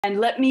And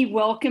let me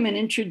welcome and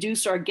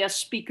introduce our guest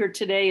speaker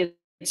today.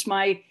 It's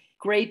my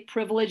great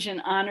privilege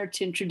and honor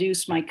to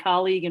introduce my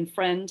colleague and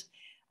friend,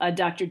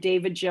 Dr.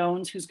 David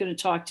Jones, who's going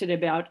to talk today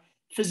about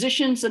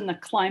physicians and the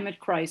climate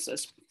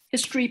crisis,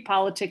 history,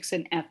 politics,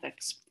 and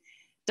ethics.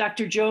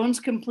 Dr. Jones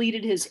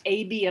completed his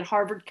AB at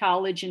Harvard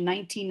College in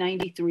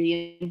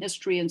 1993 in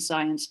history and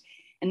science,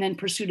 and then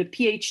pursued a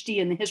PhD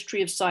in the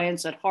history of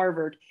science at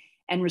Harvard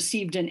and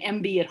received an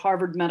MB at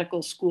Harvard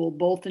Medical School,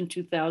 both in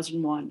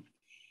 2001.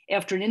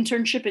 After an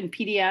internship in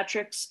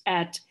pediatrics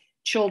at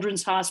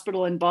Children's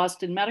Hospital and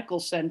Boston Medical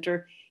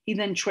Center, he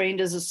then trained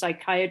as a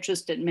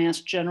psychiatrist at Mass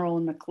General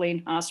and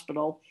MacLean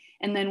Hospital,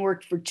 and then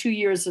worked for 2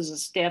 years as a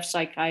staff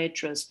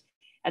psychiatrist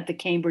at the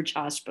Cambridge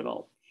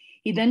Hospital.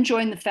 He then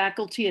joined the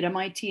faculty at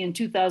MIT in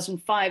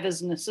 2005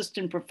 as an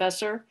assistant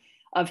professor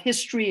of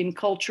history and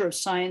culture of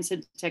science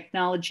and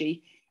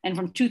technology, and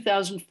from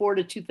 2004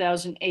 to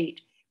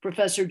 2008,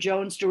 Professor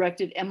Jones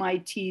directed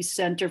MIT's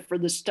Center for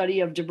the Study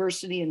of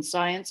Diversity in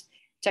Science,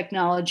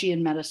 Technology,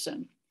 and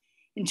Medicine.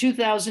 In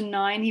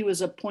 2009, he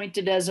was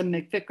appointed as a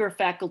McVicker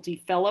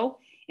Faculty Fellow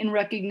in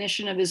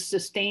recognition of his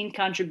sustained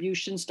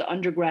contributions to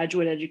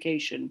undergraduate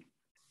education.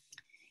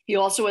 He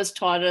also has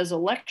taught as a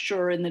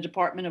lecturer in the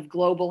Department of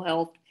Global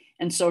Health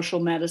and Social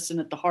Medicine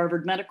at the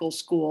Harvard Medical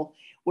School,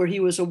 where he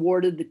was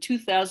awarded the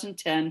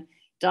 2010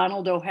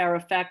 Donald O'Hara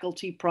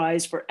Faculty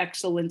Prize for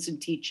Excellence in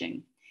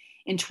Teaching.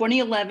 In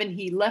 2011,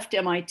 he left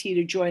MIT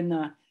to join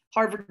the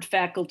Harvard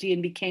faculty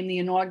and became the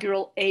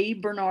inaugural A.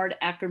 Bernard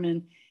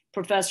Ackerman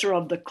Professor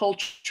of the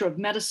Culture of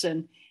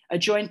Medicine, a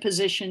joint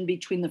position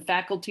between the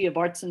Faculty of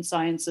Arts and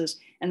Sciences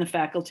and the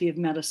Faculty of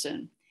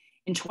Medicine.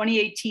 In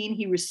 2018,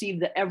 he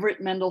received the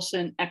Everett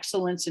Mendelsohn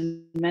Excellence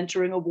in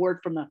Mentoring Award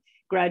from the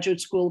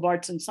Graduate School of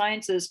Arts and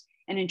Sciences,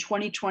 and in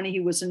 2020, he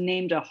was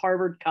named a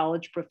Harvard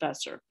College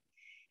professor.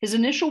 His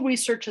initial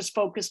research has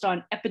focused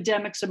on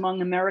epidemics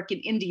among American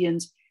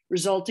Indians,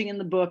 resulting in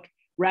the book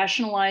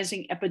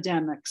Rationalizing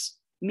Epidemics: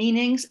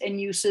 Meanings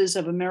and Uses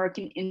of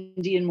American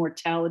Indian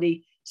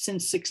Mortality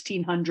Since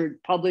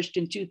 1600, published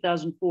in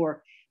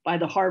 2004 by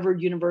the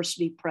Harvard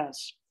University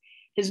Press.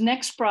 His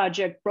next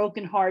project,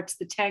 Broken Hearts: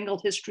 The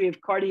Tangled History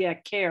of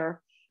Cardiac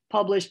Care,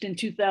 published in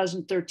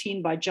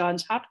 2013 by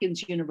Johns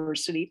Hopkins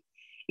University,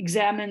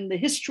 examined the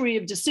history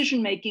of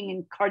decision-making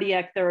in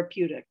cardiac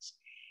therapeutics.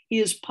 He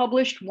is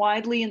published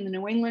widely in the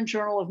New England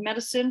Journal of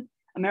Medicine,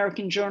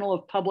 American Journal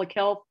of Public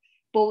Health,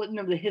 Bulletin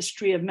of the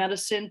History of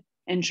Medicine,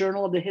 and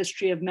Journal of the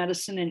History of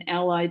Medicine and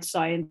Allied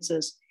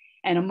Sciences,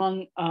 and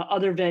among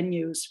other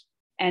venues.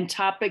 And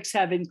topics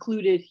have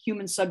included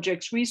human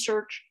subjects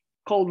research,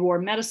 Cold War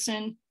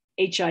medicine,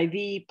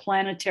 HIV,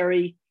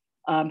 planetary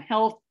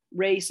health,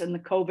 race, and the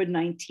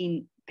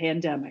COVID-19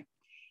 pandemic.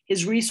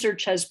 His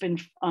research has been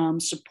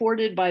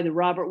supported by the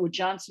Robert Wood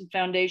Johnson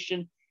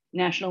Foundation,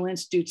 National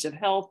Institutes of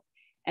Health,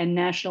 and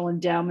National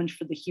Endowment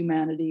for the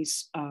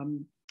Humanities.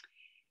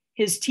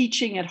 His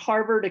teaching at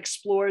Harvard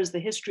explores the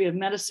history of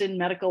medicine,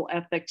 medical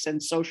ethics,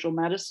 and social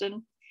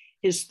medicine.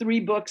 His 3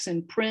 books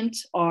in print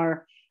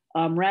are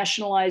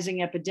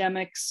Rationalizing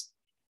Epidemics,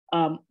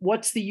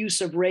 What's the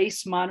Use of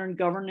Race, Modern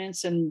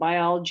Governance and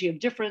Biology of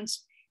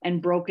Difference,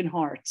 and Broken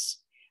Hearts.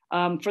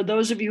 For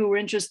those of you who are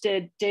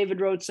interested, David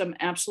wrote some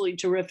absolutely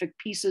terrific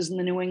pieces in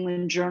the New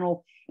England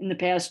Journal in the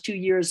past 2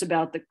 years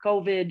about the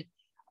COVID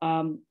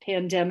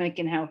pandemic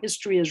and how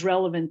history is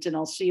relevant, and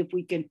I'll see if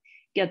we can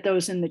get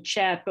those in the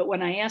chat. But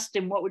when I asked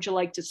him, what would you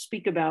like to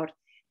speak about?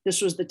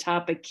 This was the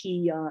topic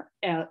he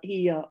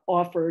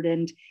offered.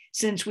 And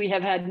since we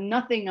have had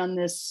nothing on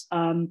this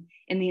in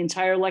the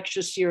entire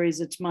lecture series,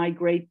 it's my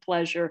great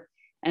pleasure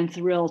and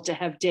thrill to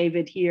have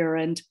David here.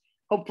 And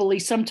hopefully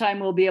sometime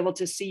we'll be able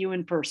to see you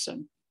in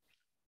person.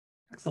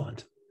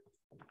 Excellent.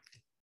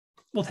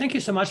 Well, thank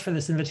you so much for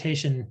this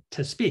invitation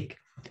to speak.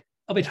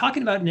 I'll be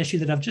talking about an issue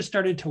that I've just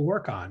started to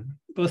work on,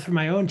 both for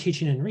my own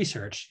teaching and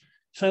research.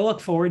 So I look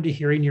forward to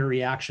hearing your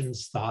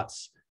reactions,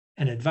 thoughts,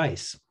 and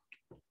advice.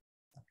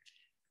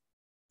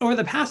 Over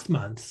the past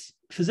months,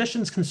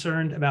 physicians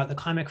concerned about the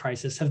climate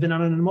crisis have been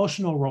on an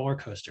emotional roller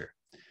coaster.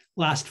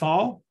 Last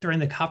fall, during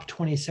the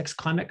COP26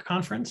 climate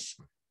conference,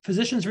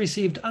 physicians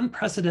received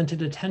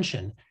unprecedented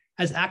attention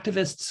as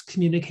activists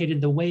communicated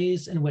the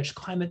ways in which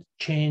climate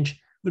change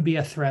would be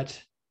a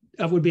threat,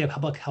 would be a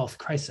public health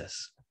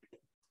crisis.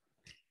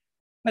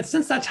 But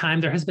since that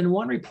time, there has been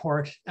one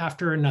report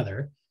after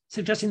another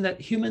suggesting that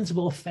humans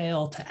will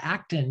fail to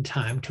act in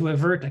time to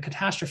avert a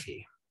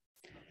catastrophe.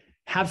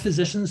 Have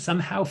physicians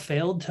somehow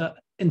failed to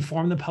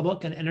inform the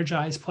public and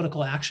energize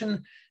political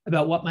action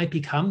about what might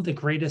become the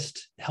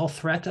greatest health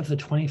threat of the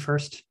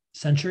 21st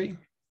century?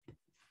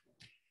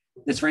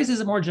 This raises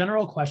a more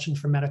general question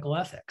for medical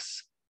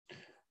ethics.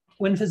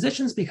 When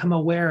physicians become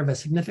aware of a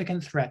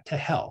significant threat to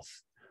health,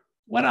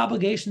 what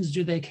obligations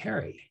do they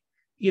carry,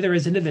 either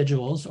as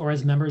individuals or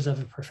as members of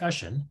a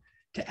profession,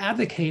 to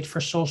advocate for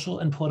social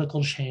and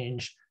political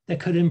change that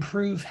could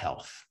improve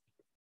health?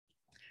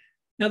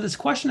 Now, this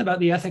question about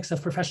the ethics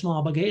of professional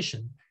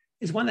obligation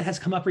is one that has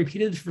come up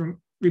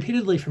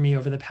repeatedly for me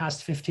over the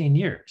past 15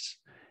 years.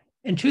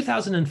 In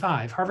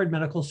 2005, Harvard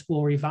Medical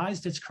School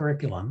revised its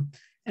curriculum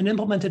and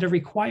implemented a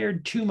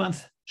required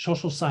 2-month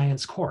social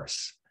science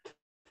course.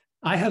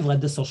 I have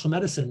led the social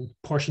medicine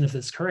portion of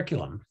this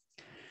curriculum.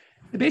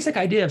 The basic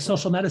idea of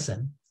social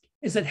medicine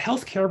is that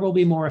healthcare will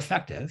be more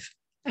effective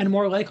and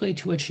more likely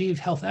to achieve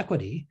health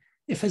equity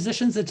if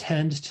physicians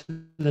attend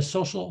to the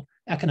social,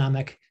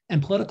 economic,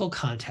 and political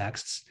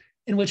contexts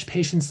in which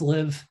patients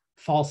live,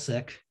 fall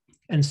sick,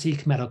 and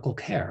seek medical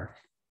care.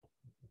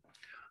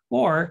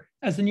 Or,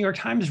 as the New York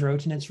Times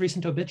wrote in its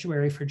recent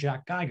obituary for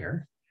Jack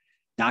Geiger,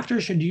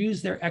 doctors should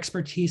use their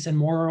expertise and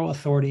moral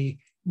authority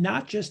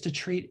not just to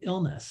treat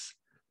illness,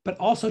 but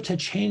also to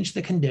change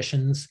the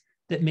conditions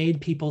that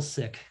made people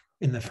sick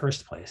in the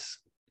first place.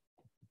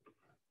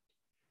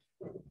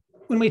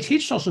 When we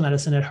teach social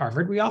medicine at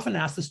Harvard, we often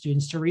ask the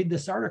students to read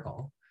this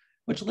article,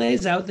 which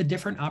lays out the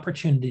different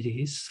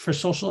opportunities for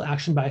social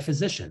action by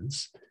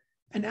physicians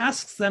and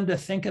asks them to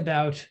think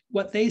about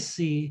what they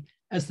see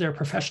as their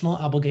professional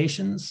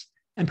obligations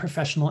and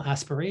professional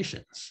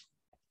aspirations.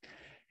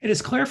 It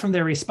is clear from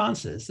their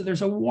responses that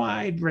there's a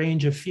wide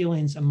range of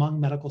feelings among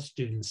medical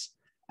students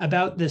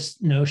about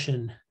this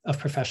notion of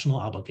professional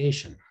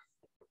obligation.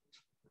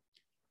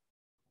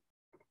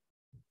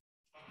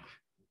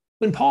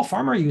 When Paul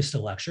Farmer used to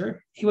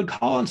lecture, he would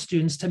call on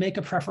students to make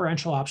a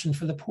preferential option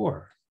for the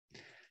poor.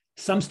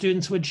 Some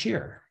students would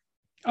cheer.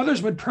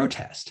 Others would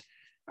protest,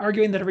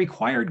 arguing that a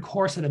required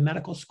course at a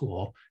medical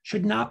school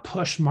should not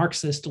push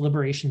Marxist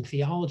liberation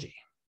theology.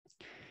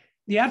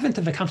 The advent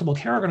of accountable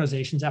care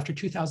organizations after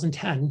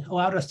 2010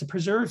 allowed us to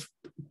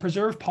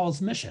preserve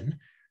Paul's mission,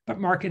 but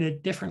market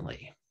it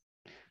differently.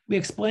 We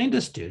explained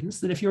to students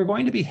that if you're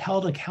going to be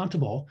held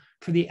accountable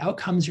for the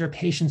outcomes your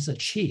patients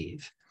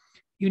achieve,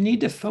 you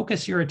need to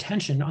focus your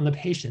attention on the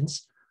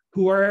patients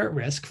who are at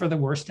risk for the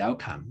worst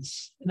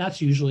outcomes, and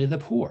that's usually the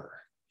poor.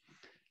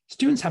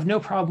 Students have no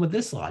problem with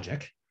this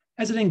logic,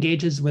 as it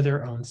engages with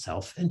their own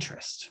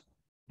self-interest.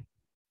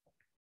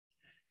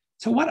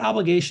 So what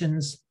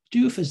obligations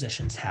do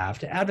physicians have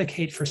to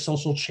advocate for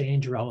social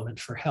change relevant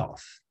for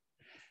health?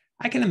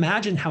 I can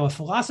imagine how a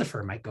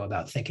philosopher might go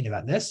about thinking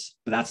about this,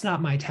 but that's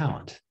not my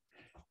talent.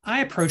 I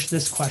approach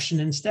this question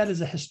instead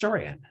as a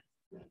historian.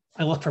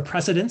 I look for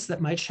precedents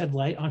that might shed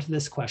light onto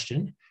this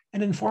question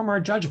and inform our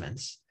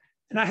judgments,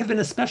 and I have been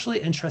especially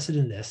interested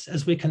in this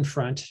as we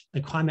confront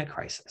the climate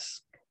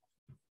crisis.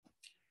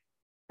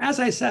 As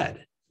I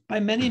said, by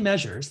many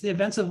measures, the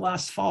events of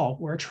last fall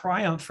were a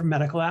triumph for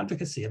medical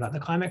advocacy about the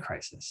climate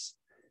crisis.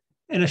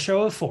 In a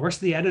show of force,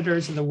 the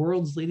editors of the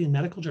world's leading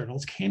medical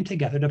journals came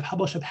together to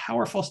publish a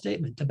powerful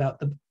statement about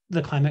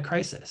the climate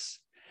crisis.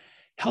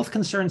 Health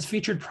concerns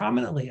featured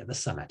prominently at the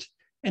summit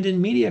and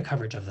in media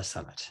coverage of the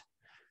summit.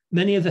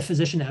 Many of the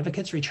physician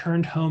advocates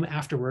returned home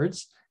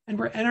afterwards and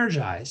were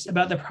energized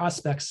about the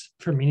prospects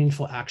for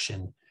meaningful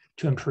action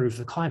to improve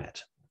the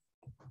climate.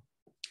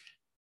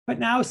 But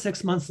now,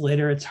 6 months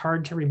later, it's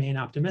hard to remain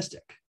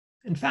optimistic.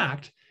 In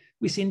fact,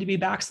 we seem to be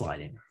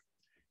backsliding.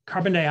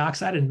 Carbon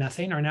dioxide and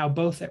methane are now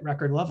both at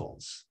record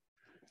levels.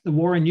 The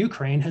war in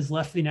Ukraine has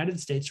left the United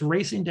States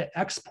racing to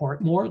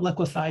export more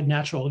liquefied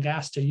natural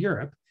gas to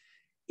Europe,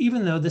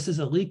 even though this is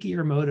a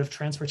leakier mode of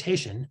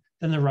transportation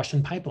than the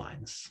Russian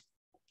pipelines.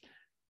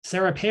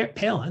 Sarah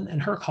Palin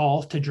and her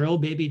call to drill,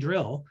 baby,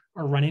 drill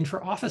are running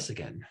for office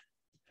again.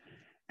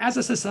 As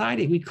a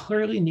society, we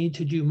clearly need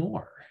to do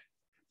more.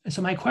 And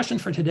so my question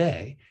for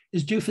today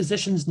is, do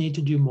physicians need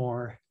to do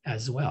more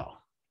as well?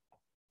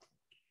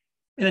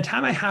 In the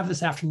time I have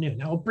this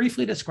afternoon, I will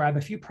briefly describe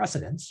a few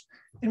precedents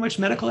in which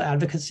medical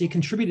advocacy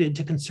contributed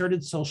to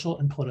concerted social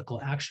and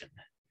political action.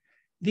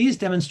 These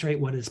demonstrate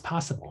what is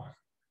possible.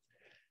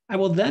 I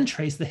will then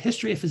trace the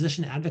history of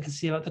physician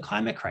advocacy about the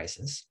climate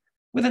crisis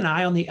with an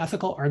eye on the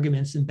ethical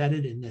arguments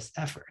embedded in this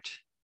effort.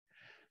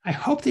 I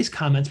hope these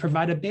comments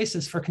provide a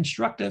basis for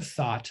constructive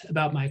thought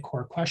about my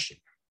core question.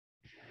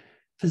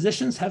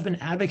 Physicians have been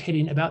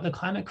advocating about the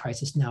climate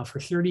crisis now for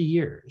 30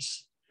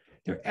 years.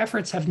 Their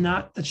efforts have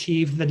not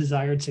achieved the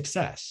desired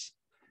success.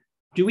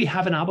 Do we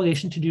have an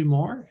obligation to do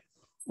more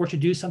or to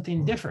do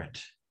something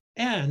different?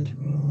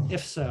 And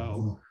if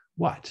so,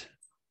 what?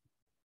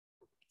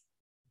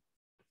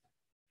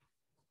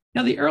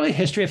 Now, the early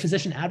history of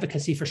physician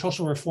advocacy for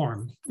social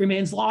reform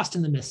remains lost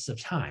in the mists of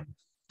time.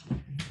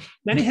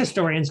 Many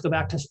historians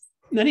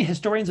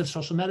of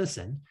social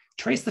medicine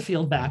trace the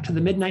field back to the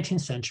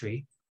mid-19th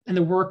century and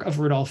the work of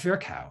Rudolf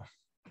Virchow.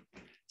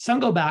 Some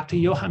go back to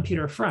Johann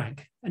Peter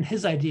Frank and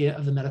his idea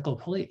of the medical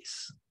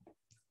police.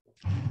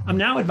 I'm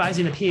now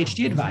advising a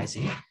PhD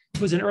advisee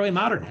who is an early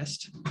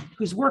modernist,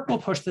 whose work will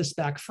push this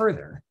back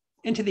further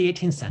into the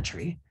 18th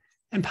century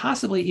and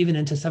possibly even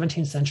into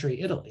 17th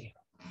century Italy.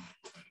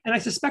 And I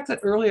suspect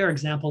that earlier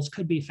examples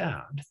could be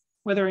found,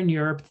 whether in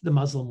Europe, the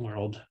Muslim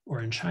world,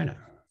 or in China.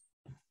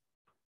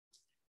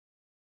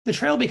 The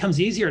trail becomes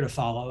easier to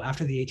follow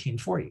after the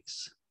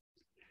 1840s.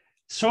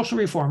 Social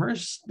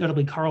reformers,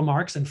 notably Karl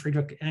Marx and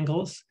Friedrich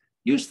Engels,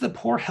 used the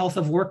poor health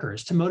of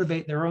workers to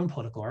motivate their own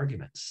political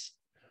arguments.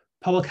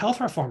 Public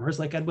health reformers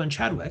like Edwin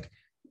Chadwick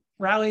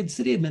rallied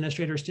city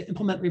administrators to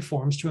implement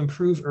reforms to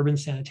improve urban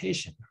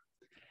sanitation.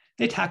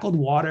 They tackled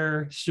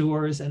water,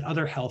 sewers, and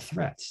other health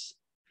threats.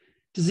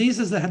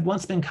 Diseases that had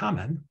once been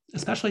common,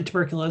 especially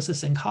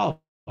tuberculosis and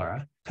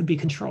cholera, could be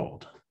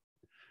controlled.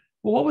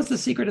 Well, what was the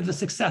secret of the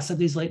success of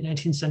these late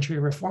 19th century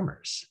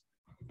reformers?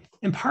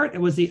 In part,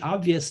 it was the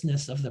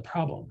obviousness of the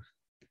problem.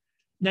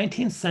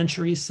 19th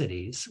century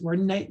cities were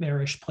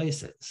nightmarish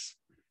places.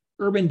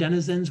 Urban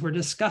denizens were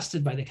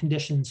disgusted by the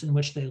conditions in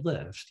which they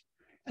lived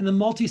and the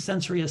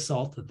multi-sensory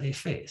assault that they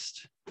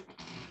faced.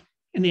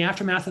 In the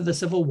aftermath of the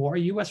Civil War,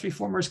 US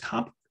reformers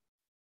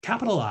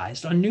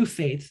capitalized on new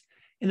faith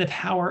in the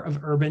power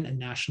of urban and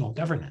national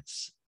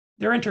governance.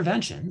 Their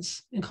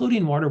interventions,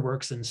 including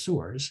waterworks and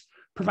sewers,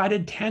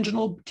 provided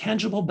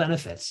tangible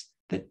benefits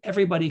that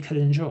everybody could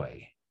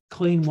enjoy: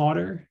 clean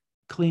water,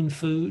 clean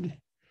food,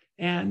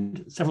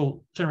 and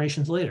several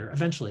generations later,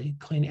 eventually,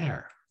 clean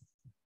air.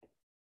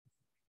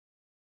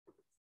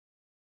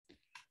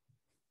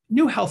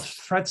 New health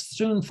threats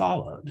soon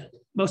followed,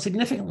 most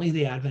significantly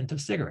the advent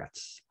of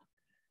cigarettes.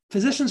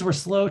 Physicians were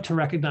slow to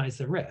recognize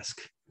the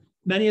risk.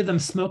 Many of them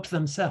smoked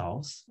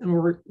themselves and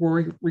were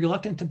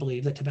reluctant to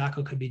believe that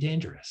tobacco could be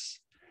dangerous.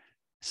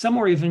 Some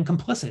were even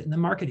complicit in the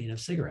marketing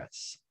of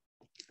cigarettes.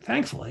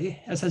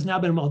 Thankfully, as has now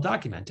been well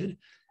documented,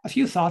 a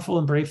few thoughtful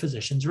and brave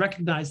physicians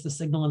recognized the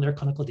signal in their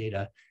clinical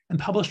data and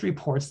published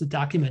reports that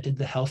documented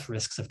the health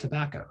risks of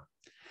tobacco.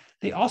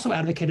 They also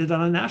advocated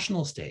on a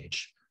national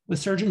stage, with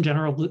Surgeon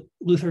General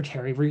Luther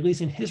Terry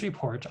releasing his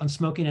report on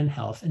smoking and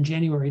health in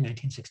January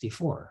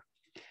 1964.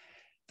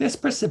 This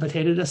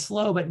precipitated a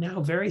slow but now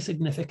very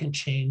significant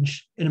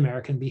change in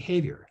American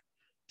behavior.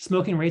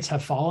 Smoking rates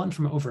have fallen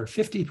from over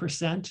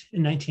 50%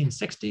 in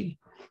 1960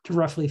 to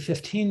roughly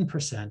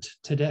 15%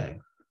 today.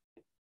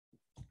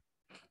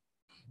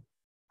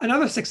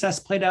 Another success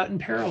played out in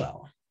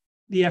parallel,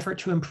 the effort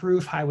to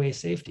improve highway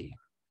safety.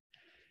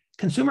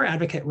 Consumer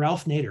advocate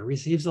Ralph Nader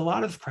receives a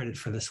lot of credit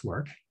for this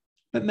work,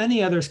 but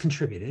many others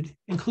contributed,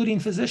 including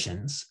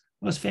physicians,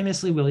 most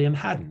famously William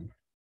Haddon.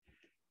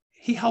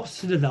 He helped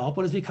to develop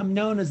what has become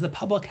known as the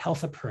public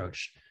health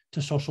approach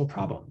to social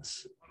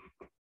problems.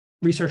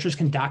 Researchers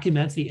can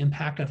document the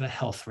impact of a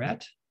health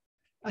threat,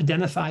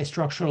 identify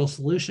structural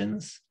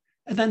solutions,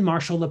 and then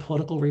marshal the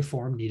political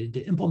reform needed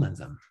to implement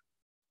them.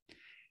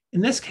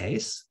 In this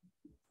case,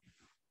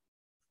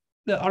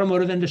 the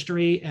automotive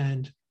industry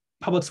and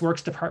public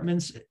works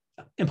departments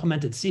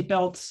implemented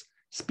seatbelts,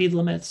 speed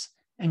limits,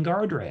 and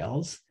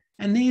guardrails,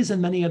 and these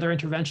and many other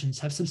interventions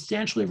have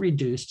substantially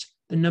reduced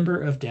the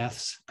number of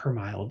deaths per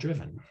mile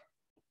driven.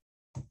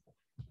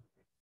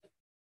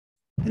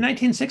 The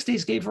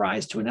 1960s gave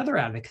rise to another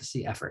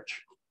advocacy effort,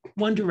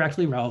 one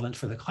directly relevant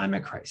for the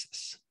climate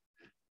crisis: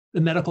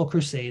 the medical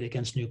crusade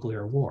against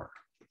nuclear war.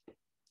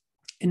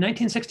 In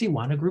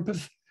 1961, a group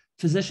of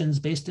physicians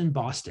based in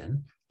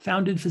Boston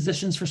founded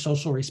Physicians for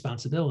Social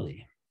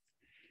Responsibility.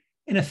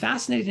 In a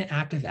fascinating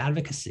act of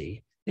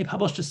advocacy, they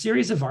published a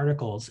series of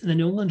articles in the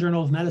New England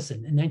Journal of Medicine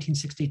in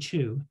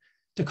 1962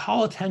 to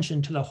call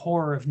attention to the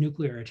horror of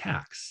nuclear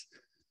attacks.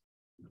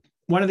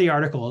 One of the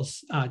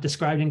articles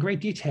described in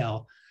great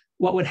detail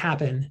what would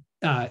happen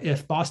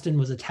if Boston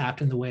was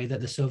attacked in the way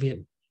that the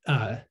Soviet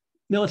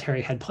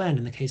military had planned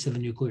in the case of a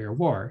nuclear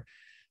war.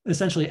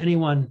 Essentially,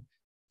 anyone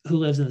who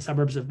lives in the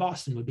suburbs of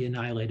Boston would be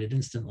annihilated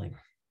instantly.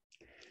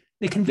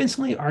 They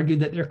convincingly argued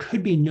that there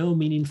could be no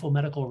meaningful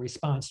medical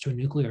response to a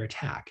nuclear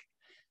attack,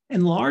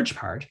 in large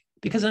part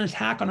because an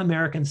attack on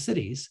American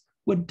cities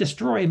would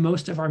destroy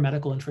most of our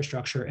medical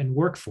infrastructure and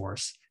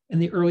workforce in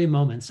the early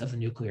moments of the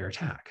nuclear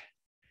attack.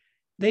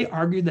 They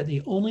argued that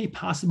the only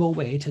possible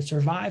way to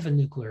survive a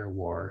nuclear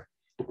war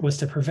was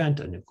to prevent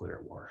a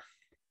nuclear war.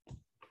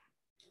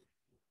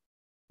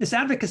 This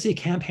advocacy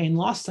campaign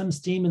lost some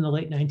steam in the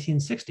late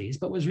 1960s,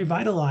 but was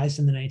revitalized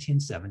in the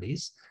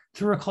 1970s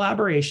through a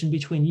collaboration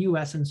between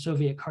US and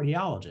Soviet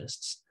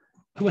cardiologists,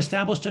 who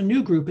established a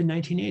new group in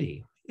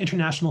 1980,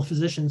 International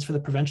Physicians for the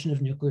Prevention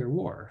of Nuclear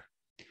War.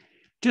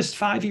 Just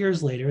 5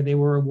 years later, they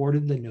were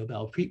awarded the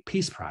Nobel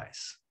Peace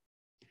Prize.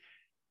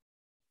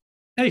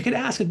 Now, you could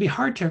ask, it'd be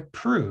hard to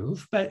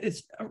prove, but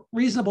it's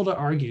reasonable to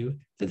argue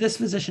that this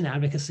physician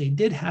advocacy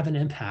did have an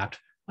impact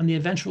on the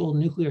eventual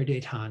nuclear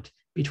détente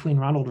between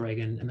Ronald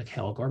Reagan and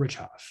Mikhail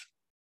Gorbachev.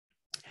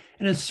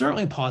 And it's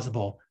certainly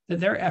plausible that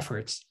their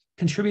efforts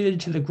contributed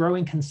to the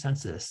growing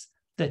consensus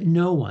that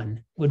no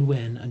one would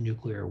win a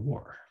nuclear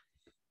war.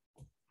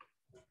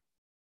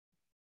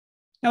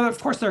 Now,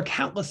 of course, there are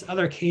countless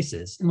other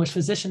cases in which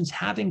physicians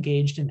have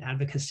engaged in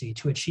advocacy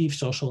to achieve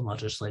social and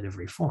legislative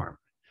reform: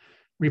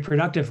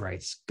 reproductive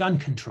rights, gun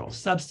control,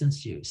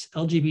 substance use,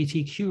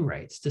 LGBTQ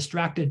rights,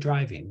 distracted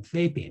driving,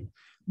 vaping,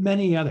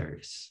 many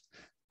others.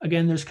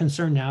 Again, there's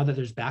concern now that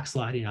there's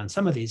backsliding on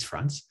some of these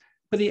fronts,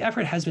 but the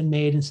effort has been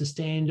made and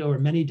sustained over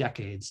many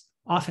decades,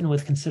 often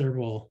with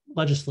considerable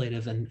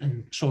legislative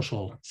and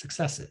social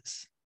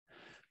successes.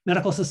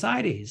 Medical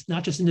societies,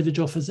 not just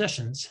individual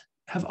physicians,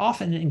 have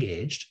often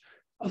engaged,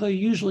 although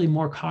usually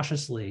more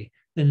cautiously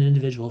than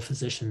individual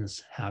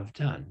physicians have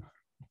done.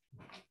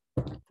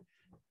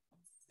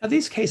 Now,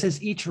 these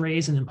cases each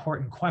raise an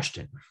important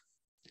question.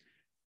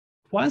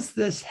 Was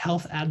this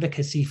health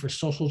advocacy for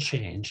social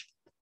change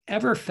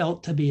ever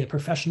felt to be a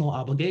professional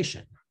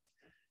obligation?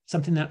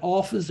 something that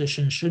all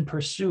physicians should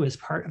pursue as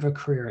part of a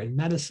career in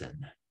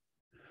medicine?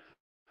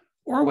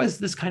 Or was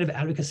this kind of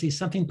advocacy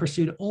something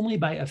pursued only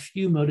by a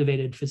few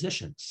motivated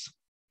physicians?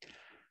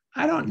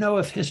 I don't know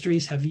if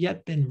histories have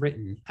yet been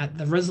written at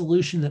the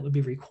resolution that would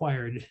be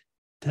required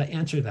to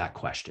answer that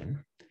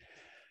question,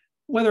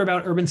 whether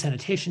about urban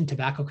sanitation,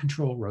 tobacco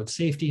control, road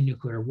safety,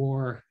 nuclear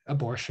war,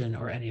 abortion,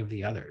 or any of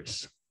the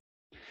others.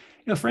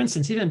 For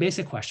instance, even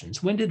basic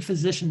questions. When did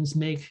physicians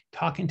make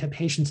talking to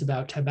patients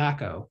about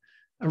tobacco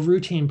a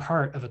routine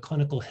part of a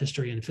clinical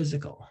history and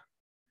physical?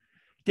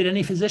 Did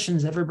any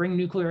physicians ever bring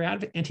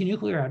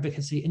anti-nuclear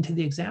advocacy into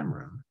the exam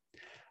room?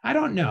 I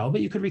don't know,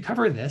 but you could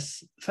recover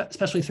this,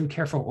 especially through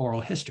careful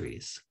oral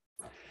histories.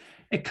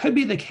 It could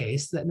be the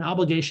case that an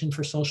obligation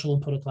for social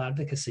and political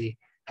advocacy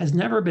has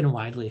never been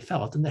widely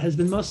felt and that has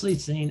been mostly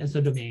seen as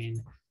the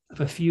domain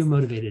of a few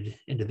motivated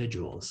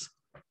individuals.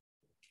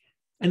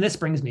 And this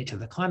brings me to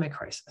the climate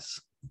crisis.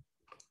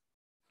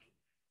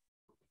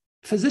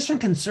 Physician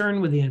concern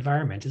with the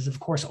environment is, of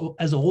course,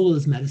 as old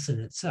as medicine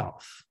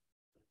itself.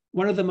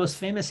 One of the most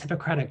famous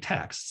Hippocratic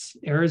texts,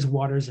 Airs,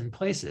 Waters, and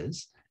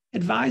Places,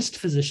 advised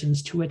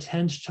physicians to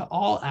attend to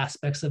all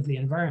aspects of the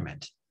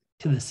environment,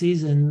 to the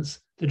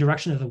seasons, the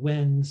direction of the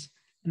winds,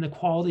 and the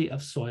quality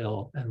of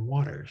soil and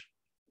water.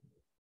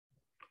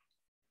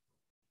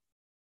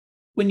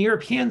 When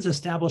Europeans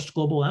established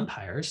global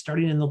empires,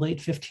 starting in the late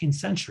 15th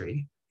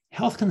century,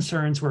 health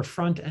concerns were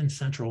front and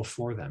central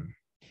for them.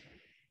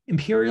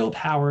 Imperial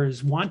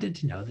powers wanted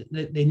to know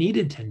that they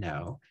needed to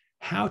know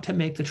how to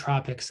make the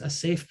tropics a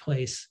safe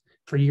place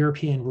for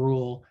European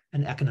rule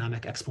and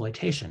economic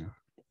exploitation.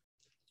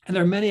 And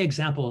there are many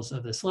examples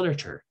of this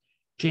literature.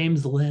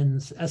 James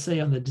Lynn's essay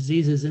on the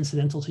diseases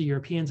incidental to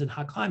Europeans in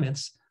hot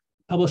climates,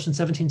 published in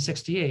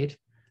 1768,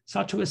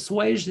 sought to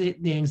assuage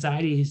the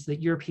anxieties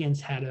that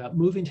Europeans had about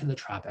moving to the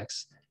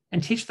tropics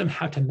and teach them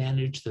how to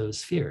manage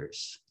those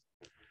fears.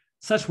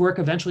 Such work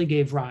eventually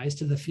gave rise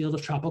to the field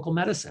of tropical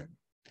medicine,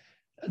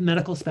 a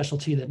medical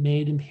specialty that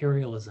made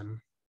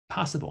imperialism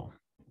possible.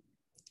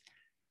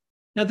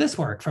 Now, this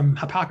work, from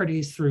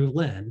Hippocrates through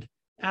Lind,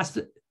 asked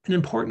an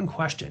important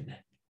question.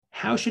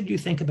 How should you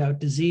think about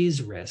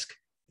disease risk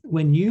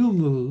when you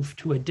move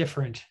to a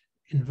different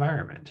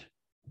environment?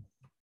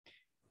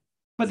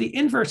 But the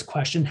inverse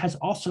question has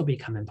also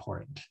become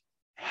important.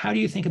 How do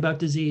you think about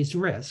disease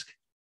risk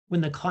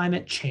when the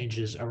climate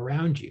changes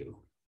around you?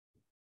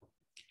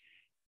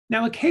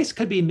 Now, a case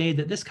could be made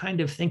that this kind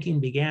of thinking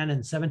began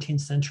in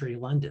 17th century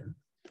London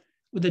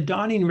with the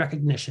dawning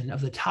recognition of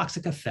the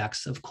toxic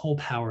effects of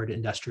coal-powered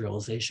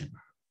industrialization.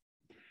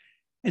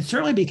 It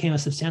certainly became a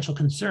substantial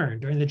concern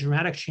during the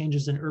dramatic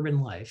changes in urban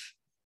life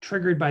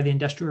triggered by the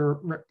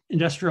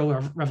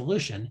Industrial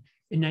Revolution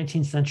in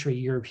 19th century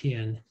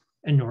European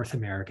and North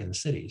American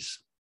cities.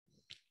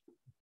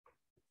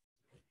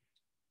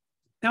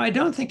 Now, I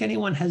don't think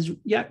anyone has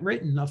yet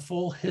written a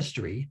full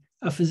history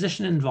of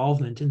physician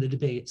involvement in the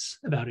debates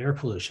about air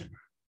pollution.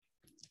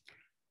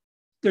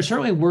 There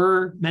certainly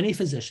were many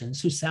physicians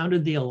who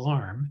sounded the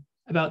alarm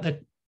about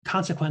the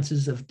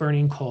consequences of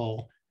burning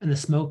coal and the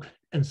smoke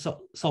and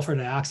sulfur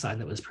dioxide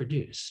that was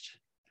produced.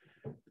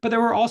 But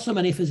there were also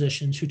many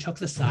physicians who took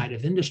the side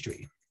of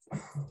industry.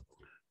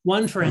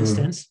 One, for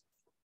instance,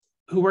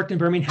 who worked in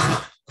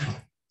Birmingham,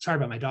 sorry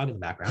about my dog in the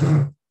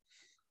background.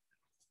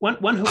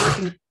 One who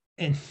worked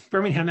in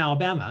Birmingham,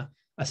 Alabama,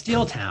 a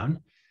steel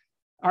town,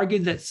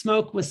 argued that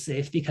smoke was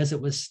safe because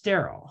it was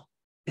sterile.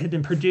 It had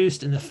been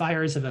produced in the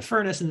fires of a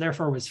furnace and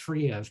therefore was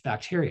free of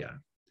bacteria.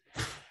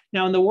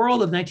 Now, in the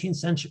world of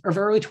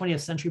early 20th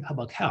century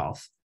public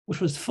health,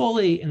 which was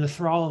fully in the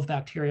thrall of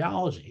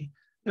bacteriology,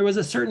 there was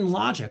a certain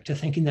logic to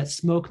thinking that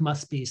smoke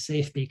must be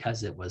safe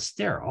because it was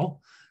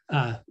sterile.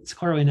 It's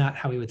clearly not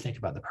how we would think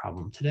about the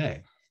problem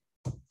today.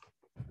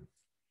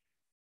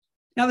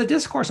 Now, the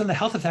discourse on the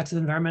health effects of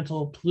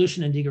environmental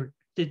pollution and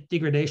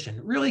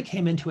degradation really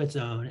came into its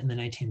own in the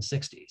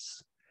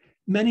 1960s.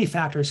 Many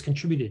factors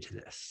contributed to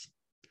this.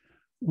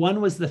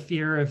 One was the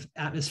fear of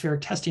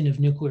atmospheric testing of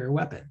nuclear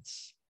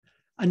weapons.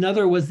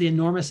 Another was the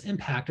enormous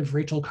impact of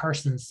Rachel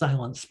Carson's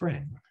Silent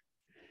Spring.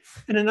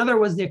 And another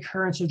was the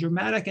occurrence of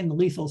dramatic and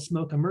lethal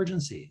smoke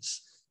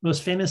emergencies,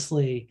 most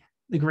famously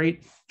the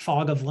Great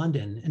Fog of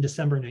London in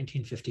December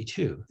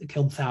 1952 that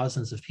killed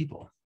thousands of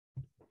people.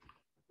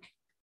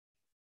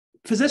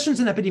 Physicians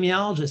and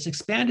epidemiologists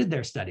expanded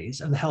their studies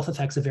of the health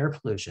effects of air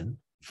pollution,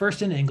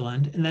 first in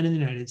England and then in the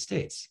United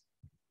States.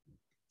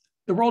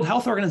 The World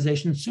Health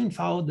Organization soon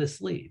followed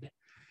this lead.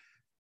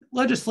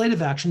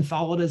 Legislative action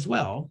followed as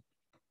well,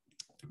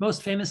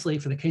 most famously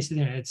for the case of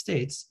the United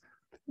States,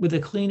 with the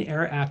Clean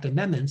Air Act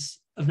amendments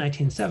of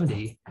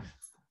 1970,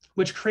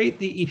 which create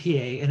the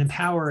EPA and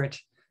empower it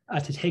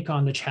to take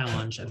on the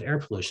challenge of air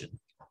pollution.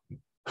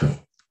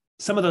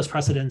 Some of those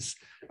precedents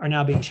are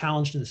now being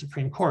challenged in the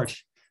Supreme Court,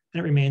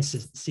 and it remains to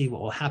see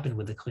what will happen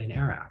with the Clean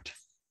Air Act.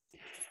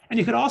 And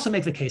you could also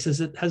make the case, as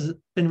it has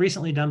been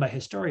recently done by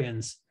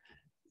historians,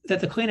 that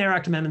the Clean Air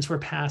Act amendments were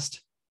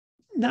passed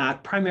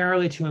not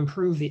primarily to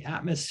improve the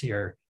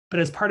atmosphere, but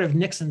as part of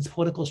Nixon's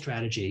political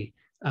strategy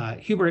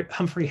Hubert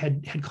Humphrey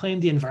had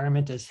claimed the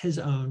environment as his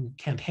own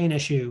campaign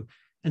issue.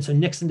 And so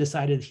Nixon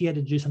decided he had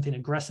to do something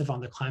aggressive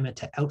on the climate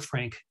to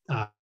outfrank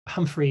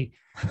Humphrey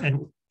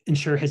and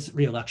ensure his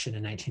reelection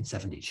in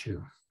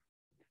 1972.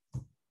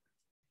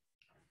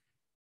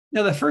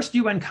 Now, the first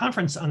UN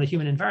conference on the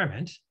human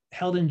environment,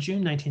 held in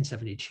June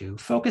 1972,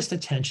 focused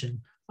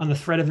attention on the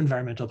threat of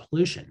environmental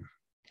pollution.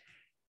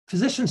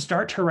 Physicians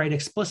start to write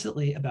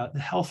explicitly about the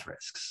health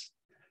risks.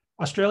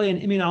 Australian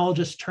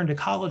immunologist turned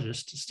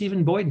ecologist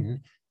Stephen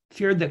Boyden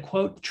feared that,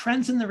 quote,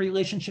 trends in the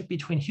relationship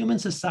between human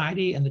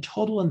society and the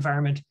total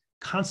environment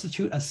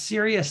constitute a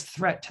serious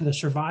threat to the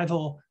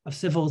survival of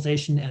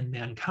civilization and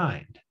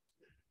mankind.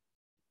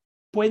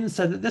 Boyden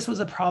said that this was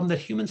a problem that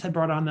humans had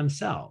brought on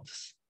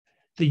themselves.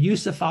 The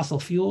use of fossil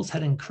fuels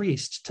had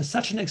increased to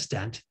such an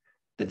extent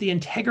that the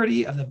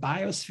integrity of the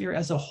biosphere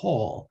as a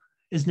whole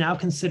is now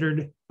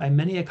considered by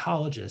many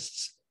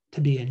ecologists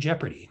to be in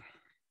jeopardy.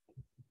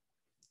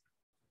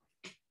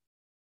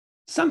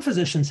 Some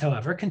physicians,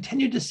 however,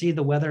 continued to see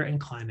the weather and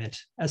climate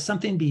as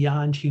something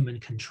beyond human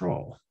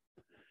control.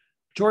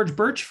 George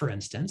Birch, for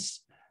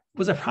instance,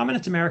 was a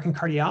prominent American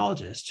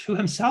cardiologist who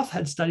himself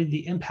had studied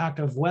the impact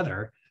of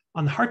weather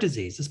on heart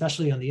disease,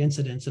 especially on the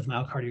incidence of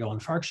myocardial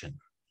infarction.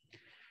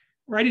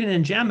 Writing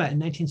in JAMA in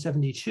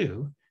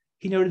 1972,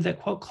 he noted that,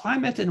 quote,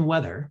 climate and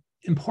weather,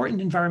 important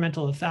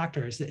environmental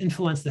factors that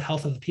influence the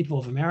health of the people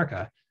of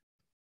America,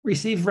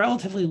 receive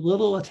relatively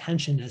little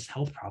attention as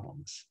health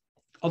problems.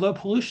 Although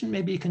pollution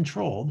may be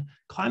controlled,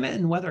 climate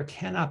and weather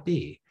cannot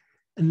be,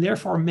 and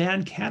therefore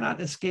man cannot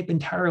escape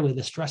entirely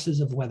the stresses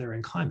of weather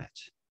and climate.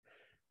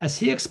 As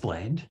he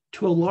explained,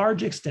 to a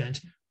large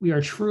extent, we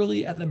are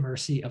truly at the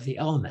mercy of the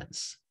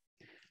elements.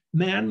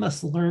 Man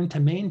must learn to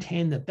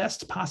maintain the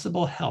best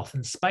possible health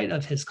in spite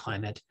of his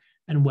climate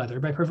and weather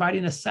by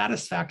providing a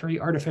satisfactory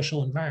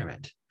artificial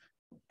environment,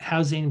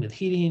 housing with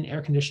heating,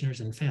 air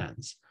conditioners, and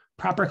fans,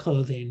 proper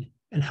clothing,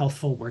 and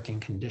healthful working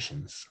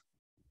conditions.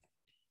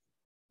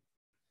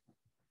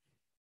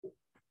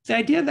 The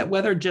idea that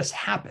weather just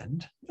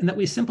happened and that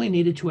we simply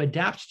needed to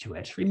adapt to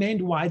it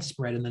remained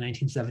widespread in the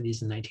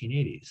 1970s and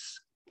 1980s.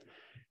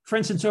 For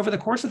instance, over the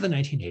course of the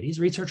 1980s,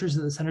 researchers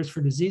at the Centers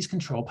for Disease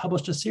Control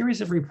published a series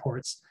of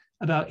reports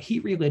about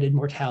heat-related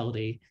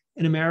mortality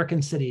in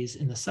American cities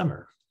in the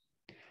summer.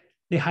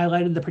 They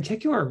highlighted the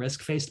particular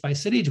risk faced by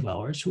city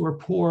dwellers who were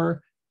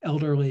poor,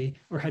 elderly,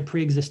 or had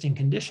pre-existing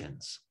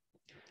conditions.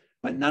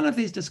 But none of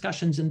these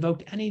discussions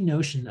invoked any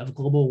notion of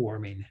global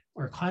warming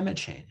or climate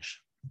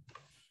change.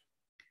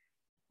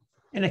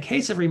 In a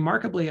case of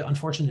remarkably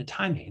unfortunate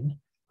timing,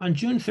 on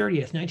June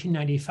 30th,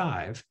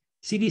 1995,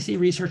 CDC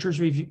researchers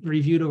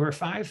reviewed over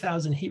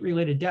 5,000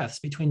 heat-related deaths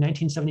between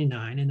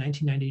 1979 and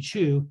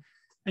 1992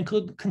 and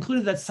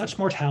concluded that such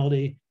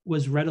mortality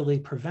was readily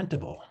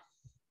preventable.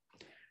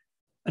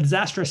 A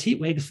disastrous heat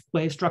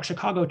wave struck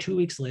Chicago 2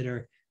 weeks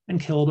later and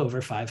killed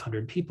over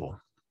 500 people.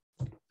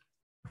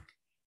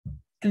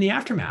 In the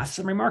aftermath,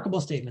 some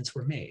remarkable statements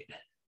were made.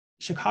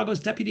 Chicago's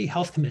deputy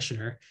health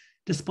commissioner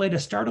displayed a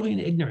startling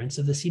ignorance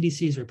of the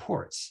CDC's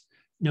reports,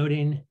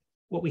 noting,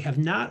 what we have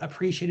not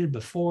appreciated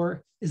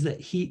before is that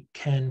heat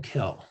can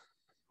kill,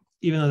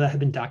 even though that had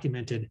been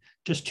documented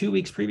just 2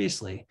 weeks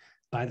previously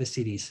by the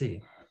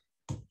CDC.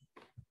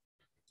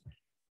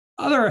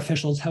 Other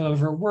officials,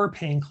 however, were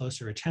paying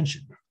closer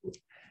attention.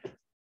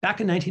 Back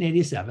in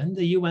 1987,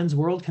 the UN's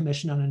World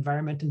Commission on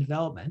Environment and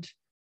Development,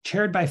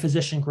 chaired by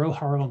physician Gro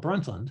Harlem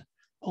Brundtland,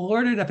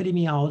 alerted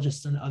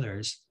epidemiologists and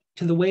others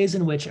to the ways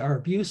in which our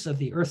abuse of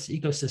the Earth's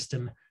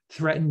ecosystem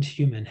threatened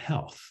human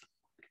health.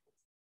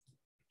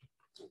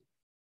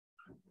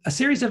 A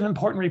series of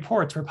important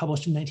reports were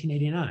published in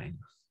 1989.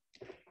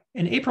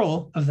 In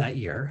April of that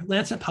year,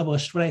 Lancet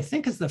published what I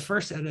think is the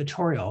first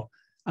editorial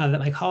that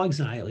my colleagues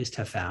and I at least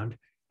have found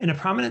in a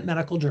prominent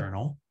medical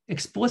journal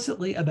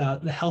explicitly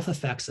about the health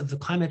effects of the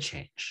climate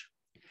change.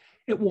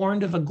 It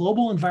warned of a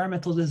global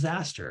environmental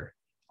disaster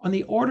on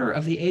the order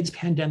of the AIDS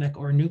pandemic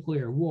or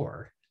nuclear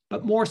war,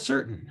 but more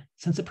certain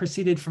since it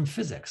proceeded from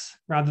physics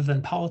rather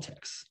than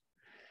politics.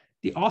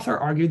 The author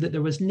argued that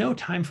there was no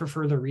time for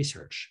further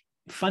research.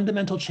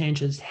 Fundamental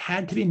changes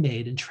had to be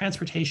made in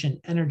transportation,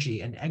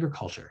 energy, and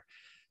agriculture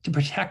to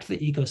protect the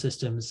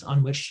ecosystems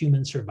on which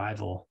human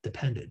survival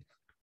depended.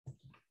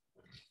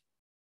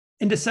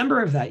 In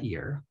December of that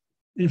year,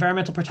 the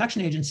Environmental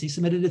Protection Agency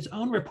submitted its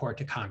own report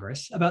to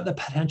Congress about the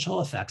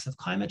potential effects of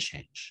climate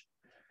change.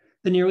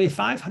 The nearly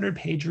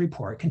 500-page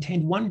report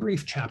contained one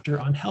brief chapter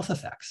on health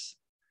effects.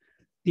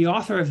 The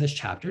author of this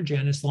chapter,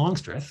 Janice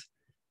Longstreth,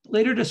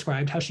 later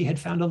described how she had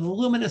found a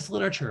voluminous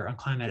literature on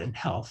climate and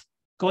health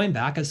going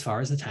back as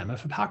far as the time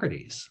of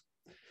Hippocrates.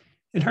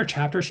 In her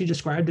chapter, she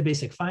described the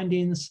basic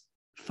findings,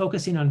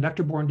 focusing on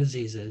vector-borne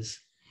diseases,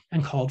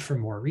 and called for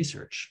more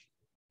research.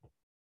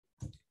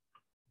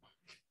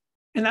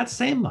 In that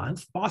same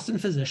month, Boston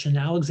physician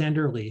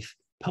Alexander Leaf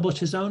published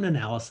his own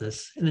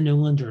analysis in the New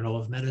England Journal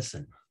of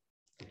Medicine.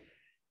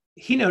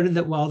 He noted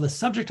that while the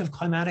subject of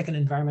climatic and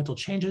environmental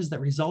changes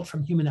that result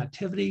from human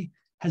activity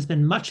has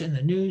been much in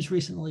the news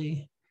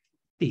recently,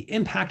 the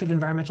impact of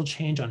environmental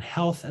change on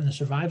health and the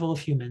survival of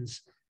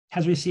humans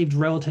has received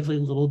relatively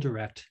little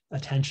direct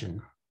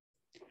attention.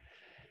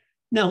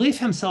 Now, Leaf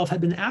himself had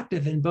been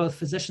active in both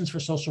Physicians for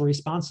Social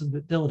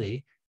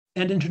Responsibility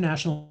and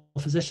International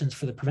Physicians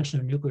for the Prevention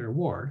of Nuclear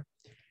War.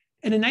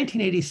 And in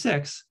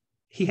 1986,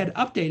 he had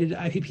updated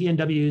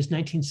IPPNW's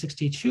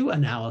 1962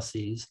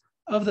 analyses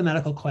of the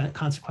medical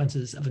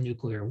consequences of a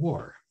nuclear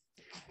war.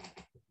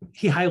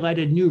 He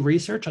highlighted new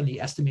research on the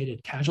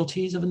estimated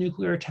casualties of a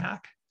nuclear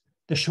attack,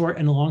 the short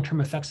and long-term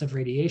effects of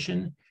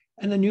radiation,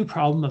 and the new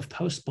problem of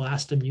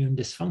post-blast immune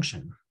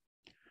dysfunction.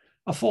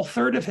 A full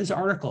third of his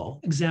article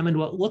examined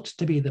what looked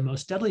to be the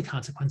most deadly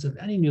consequence of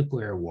any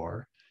nuclear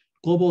war,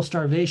 global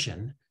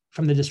starvation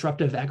from the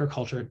disrupted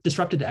agriculture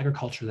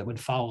that would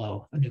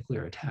follow a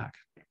nuclear attack.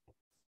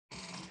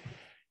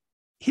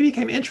 He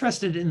became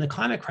interested in the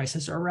climate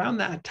crisis around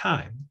that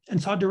time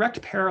and saw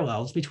direct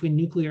parallels between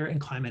nuclear and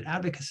climate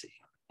advocacy.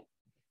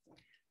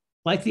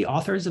 Like the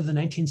authors of the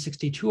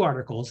 1962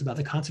 articles about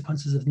the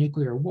consequences of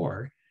nuclear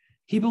war,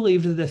 he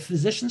believed that if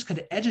physicians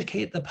could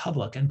educate the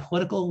public and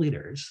political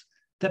leaders,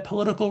 that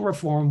political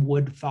reform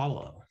would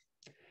follow.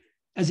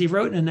 As he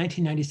wrote in a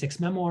 1996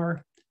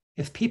 memoir,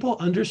 if people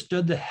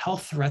understood the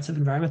health threats of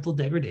environmental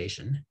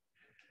degradation,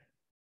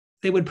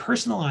 they would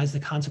personalize the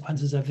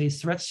consequences of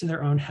these threats to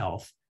their own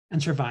health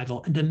and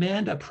survival and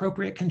demand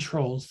appropriate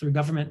controls through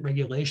government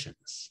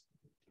regulations.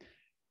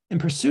 In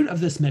pursuit of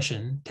this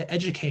mission to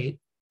educate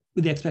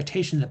with the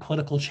expectation that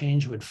political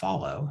change would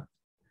follow,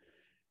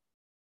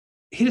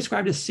 he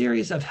described a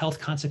series of health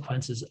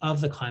consequences of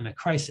the climate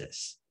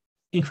crisis: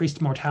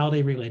 increased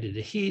mortality related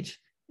to heat,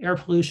 air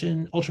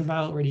pollution,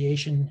 ultraviolet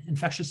radiation,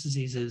 infectious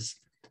diseases,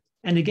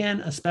 and again,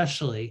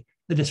 especially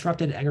the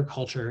disrupted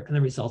agriculture and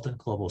the resultant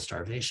global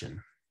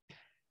starvation.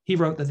 He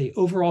wrote that the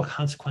overall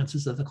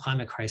consequences of the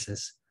climate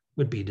crisis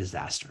would be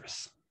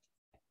disastrous.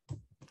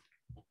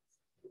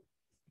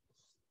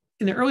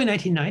 In the early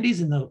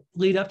 1990s, in the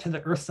lead up to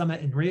the Earth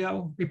Summit in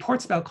Rio,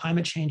 reports about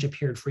climate change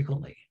appeared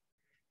frequently.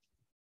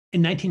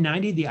 In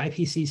 1990, the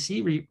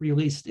IPCC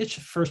released its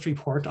first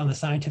report on the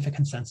scientific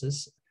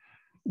consensus,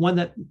 one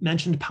that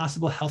mentioned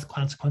possible health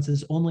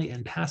consequences only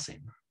in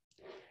passing.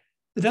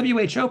 The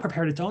WHO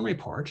prepared its own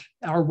report,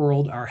 Our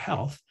World, Our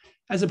Health,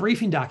 as a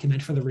briefing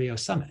document for the Rio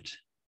Summit.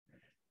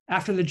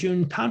 After the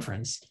June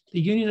conference,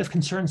 the Union of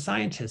Concerned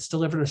Scientists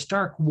delivered a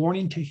stark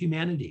warning to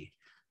humanity,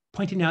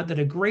 pointing out that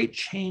a great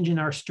change in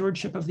our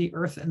stewardship of the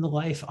Earth and the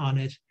life on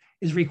it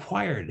is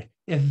required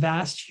if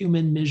vast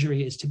human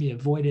misery is to be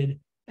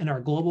avoided and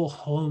our global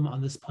home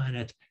on this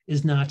planet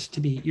is not to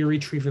be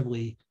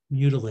irretrievably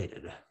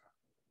mutilated.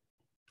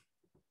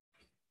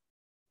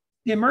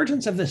 The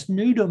emergence of this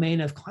new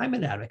domain of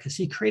climate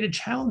advocacy created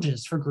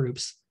challenges for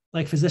groups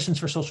like Physicians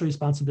for Social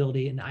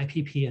Responsibility and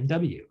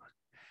IPPNW.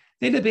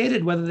 They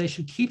debated whether they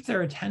should keep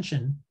their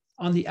attention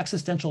on the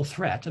existential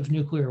threat of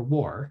nuclear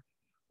war,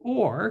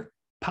 or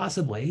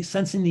possibly,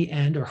 sensing the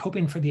end or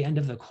hoping for the end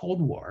of the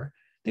Cold War,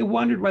 they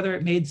wondered whether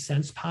it made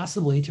sense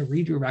possibly to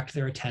redirect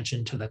their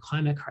attention to the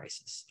climate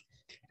crisis.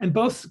 And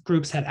both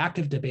groups had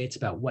active debates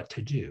about what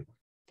to do.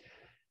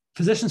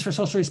 Physicians for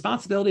Social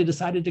Responsibility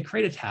decided to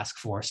create a task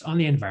force on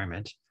the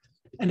environment,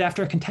 and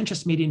after a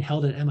contentious meeting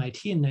held at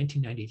MIT in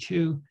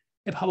 1992,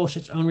 it published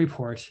its own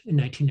report in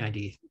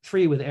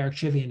 1993 with Eric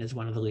Jivian as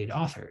one of the lead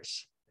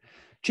authors.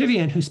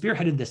 Jivian, who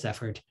spearheaded this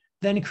effort,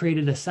 then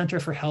created a Center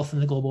for Health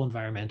and the Global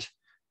Environment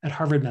at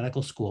Harvard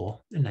Medical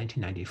School in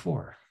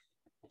 1994.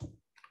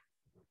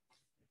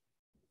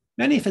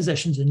 Many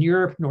physicians in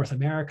Europe, North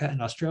America,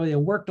 and Australia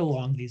worked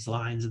along these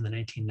lines in the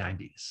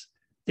 1990s.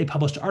 They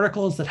published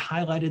articles that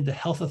highlighted the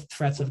health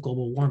threats of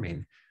global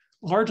warming,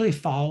 largely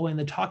following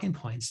the talking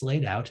points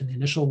laid out in the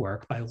initial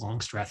work by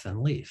Longstreth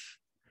and Leaf.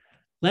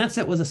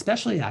 Lancet was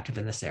especially active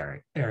in this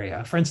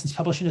area, for instance,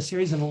 publishing a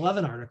series of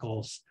 11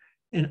 articles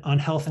on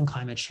health and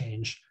climate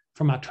change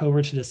from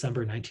October to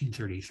December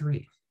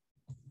 1933.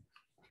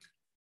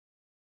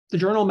 The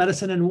journal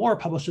Medicine and War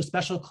published a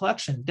special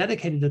collection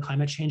dedicated to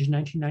climate change in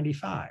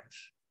 1995.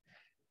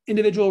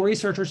 Individual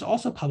researchers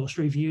also published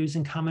reviews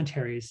and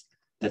commentaries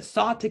that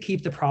sought to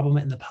keep the problem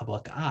in the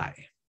public eye.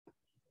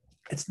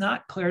 It's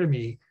not clear to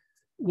me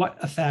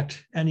what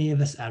effect any of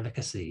this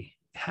advocacy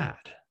had.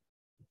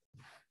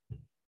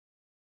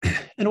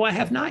 And while I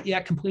have not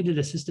yet completed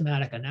a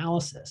systematic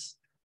analysis,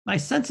 my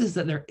sense is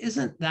that there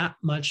isn't that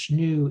much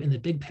new in the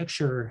big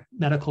picture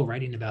medical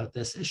writing about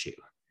this issue.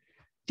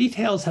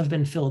 Details have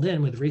been filled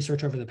in with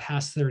research over the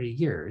past 30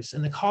 years,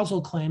 and the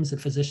causal claims that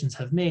physicians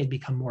have made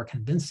become more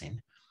convincing.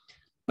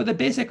 But the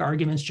basic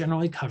arguments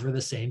generally cover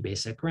the same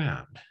basic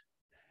ground.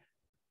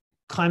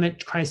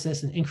 Climate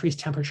crisis and increased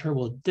temperature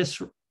will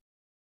disrupt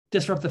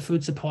the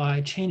food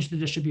supply, change the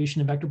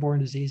distribution of vector-borne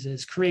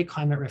diseases, create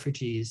climate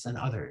refugees, and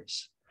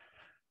others.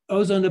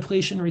 Ozone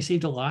depletion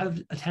received a lot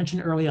of attention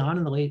early on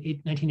in the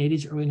late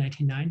 1980s, early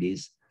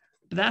 1990s,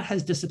 but that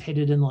has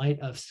dissipated in light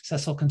of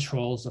successful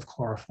controls of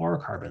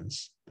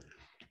chlorofluorocarbons.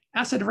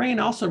 Acid rain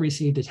also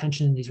received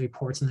attention in these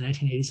reports in the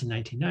 1980s and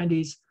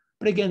 1990s,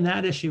 but again,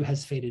 that issue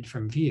has faded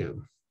from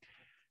view.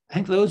 I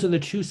think those are the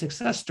two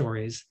success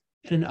stories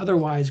in an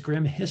otherwise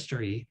grim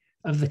history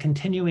of the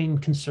continuing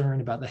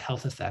concern about the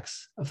health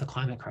effects of the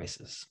climate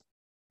crisis.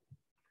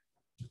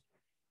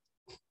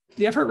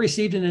 The effort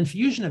received an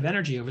infusion of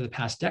energy over the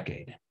past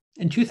decade.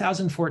 In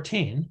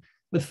 2014,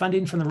 with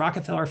funding from the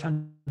Rockefeller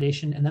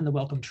Foundation and then the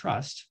Wellcome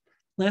Trust,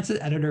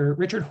 Lancet editor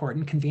Richard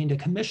Horton convened a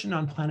commission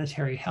on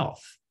planetary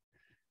health.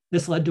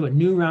 This led to a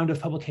new round of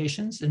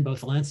publications in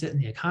both Lancet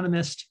and The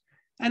Economist,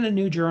 and a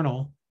new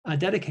journal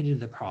dedicated to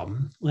the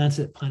problem,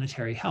 Lancet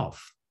Planetary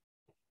Health.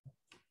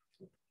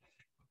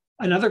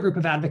 Another group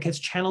of advocates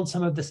channeled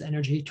some of this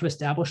energy to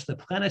establish the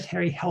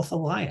Planetary Health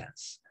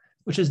Alliance,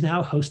 which is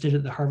now hosted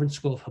at the Harvard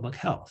School of Public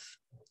Health.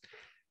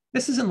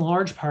 This is in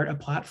large part a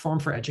platform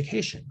for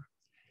education.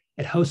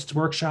 It hosts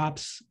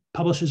workshops,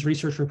 publishes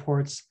research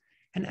reports,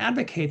 and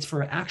advocates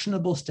for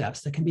actionable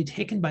steps that can be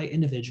taken by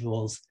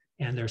individuals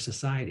and their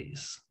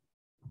societies.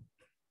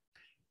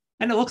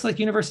 And it looks like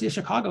University of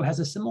Chicago has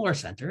a similar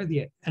center,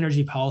 the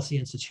Energy Policy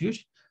Institute,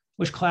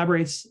 which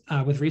collaborates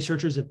with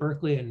researchers at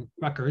Berkeley and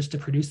Rutgers to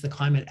produce the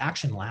Climate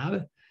Action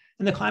Lab.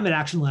 And the Climate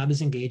Action Lab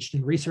is engaged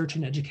in research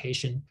and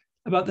education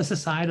about the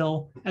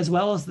societal as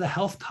well as the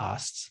health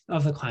costs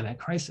of the climate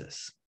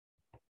crisis.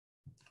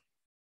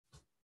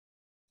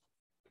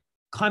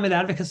 Climate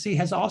advocacy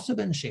has also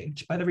been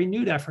shaped by the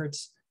renewed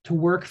efforts to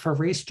work for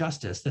race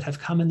justice that have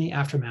come in the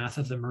aftermath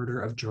of the murder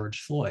of George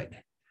Floyd.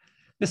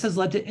 This has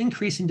led to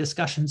increasing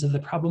discussions of the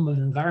problem of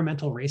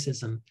environmental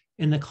racism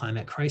in the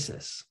climate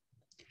crisis.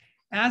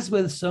 As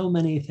with so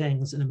many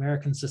things in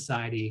American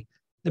society,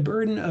 the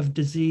burden of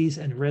disease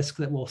and risk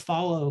that will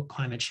follow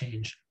climate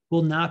change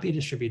will not be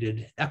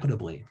distributed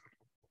equitably.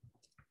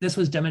 This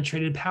was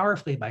demonstrated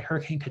powerfully by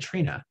Hurricane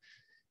Katrina,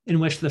 in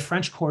which the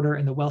French Quarter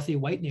and the wealthy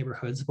white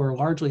neighborhoods were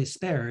largely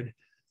spared,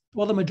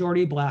 while the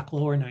majority Black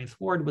lower Ninth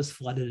Ward was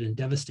flooded and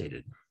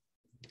devastated.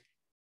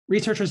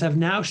 Researchers have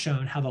now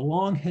shown how the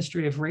long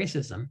history of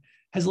racism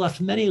has left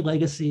many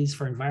legacies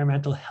for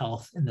environmental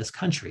health in this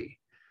country,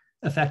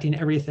 affecting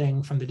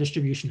everything from the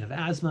distribution of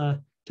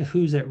asthma to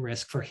who's at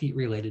risk for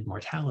heat-related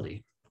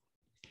mortality.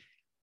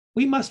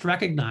 We must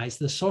recognize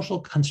the social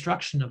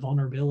construction of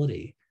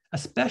vulnerability,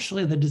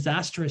 especially the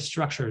disastrous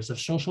structures of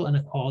social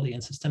inequality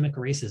and systemic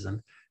racism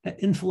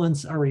that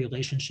influence our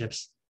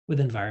relationships with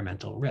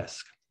environmental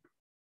risk.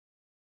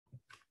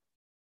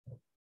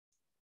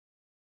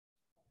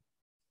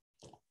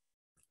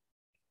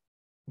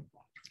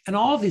 And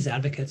all of these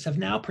advocates have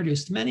now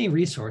produced many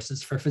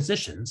resources for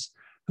physicians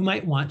who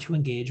might want to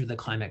engage with the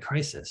climate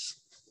crisis.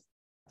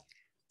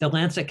 The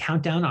Lancet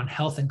Countdown on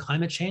Health and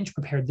Climate Change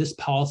prepared this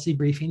policy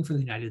briefing for the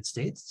United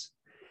States.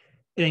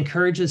 It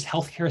encourages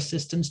healthcare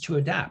systems to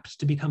adapt,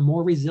 to become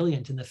more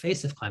resilient in the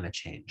face of climate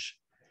change.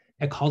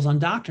 It calls on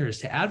doctors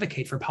to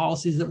advocate for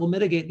policies that will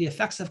mitigate the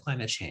effects of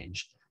climate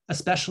change,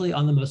 especially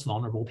on the most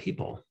vulnerable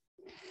people.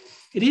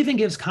 It even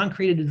gives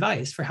concrete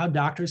advice for how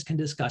doctors can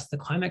discuss the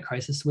climate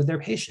crisis with their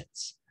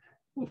patients,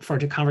 for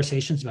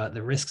conversations about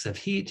the risks of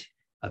heat,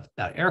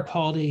 about air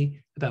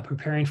quality, about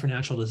preparing for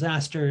natural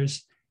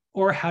disasters,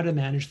 or how to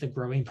manage the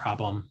growing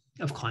problem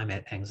of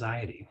climate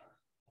anxiety.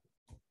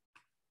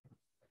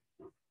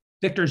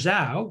 Victor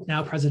Zhao,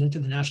 now president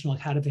of the National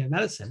Academy of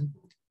Medicine,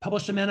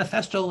 published a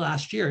manifesto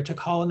last year to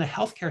call on the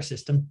healthcare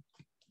system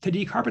to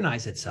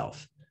decarbonize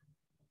itself.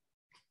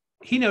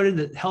 He noted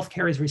that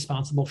healthcare is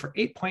responsible for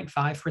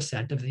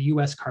 8.5% of the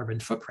US carbon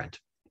footprint,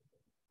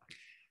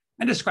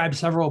 and described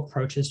several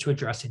approaches to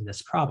addressing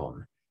this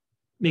problem,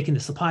 making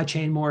the supply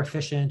chain more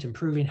efficient,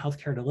 improving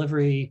healthcare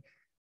delivery,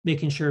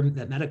 making sure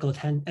that medical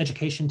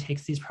education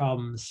takes these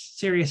problems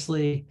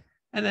seriously,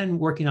 and then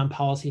working on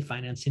policy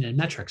financing and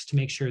metrics to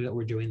make sure that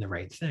we're doing the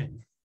right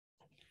thing.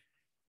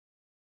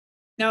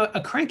 Now,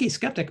 a cranky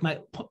skeptic might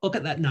look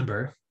at that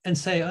number and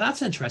say, oh,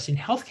 that's interesting.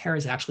 Healthcare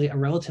is actually a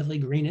relatively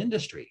green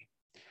industry.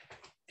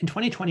 In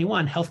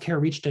 2021,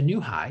 healthcare reached a new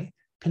high,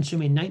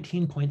 consuming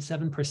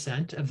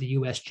 19.7% of the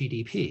US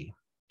GDP.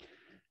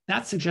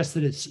 That suggests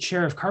that its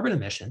share of carbon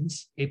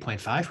emissions,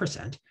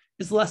 8.5%,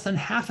 is less than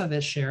half of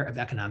its share of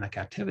economic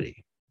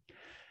activity.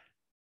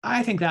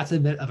 I think that's a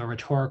bit of a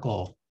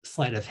rhetorical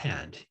sleight of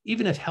hand.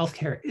 Even if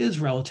healthcare is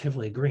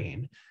relatively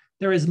green,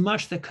 there is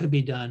much that could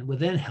be done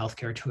within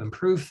healthcare to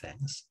improve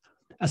things,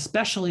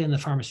 especially in the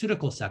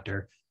pharmaceutical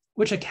sector,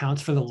 which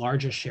accounts for the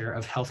largest share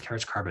of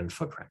healthcare's carbon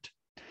footprint.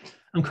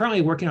 I'm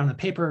currently working on a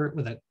paper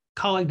with a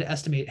colleague to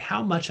estimate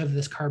how much of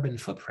this carbon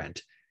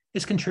footprint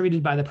is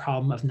contributed by the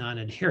problem of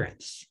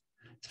non-adherence,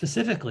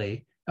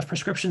 specifically of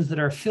prescriptions that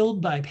are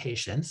filled by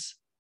patients,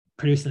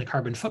 producing the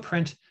carbon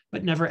footprint,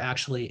 but never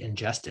actually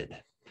ingested.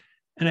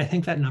 And I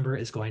think that number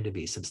is going to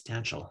be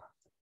substantial.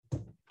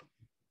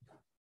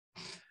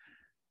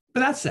 But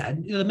that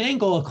said, the main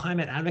goal of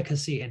climate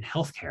advocacy in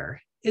healthcare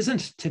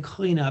isn't to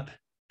clean up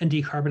and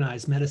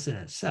decarbonize medicine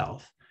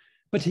itself,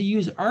 but to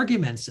use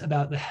arguments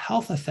about the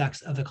health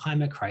effects of the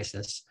climate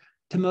crisis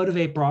to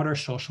motivate broader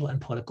social and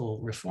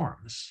political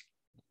reforms.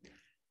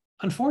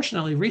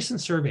 Unfortunately, recent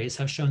surveys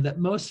have shown that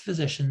most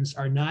physicians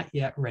are not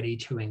yet ready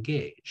to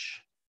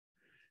engage.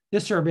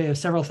 This survey of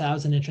several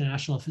thousand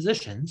international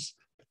physicians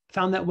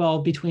found that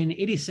while between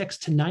 86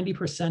 to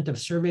 90% of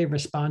survey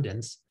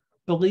respondents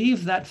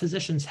believe that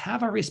physicians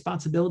have a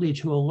responsibility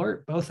to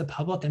alert both the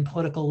public and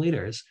political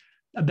leaders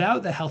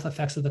about the health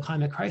effects of the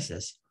climate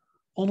crisis,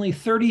 only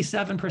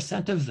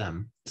 37% of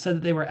them said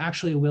that they were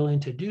actually willing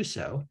to do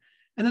so,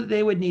 and that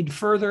they would need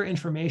further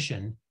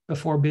information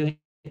before being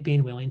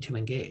willing to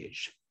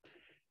engage.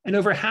 And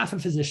over half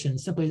of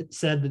physicians simply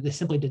said that they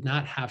simply did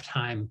not have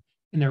time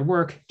in their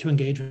work to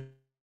engage with.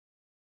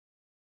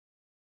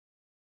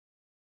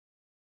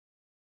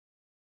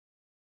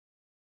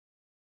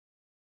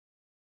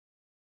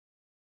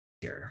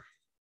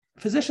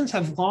 Physicians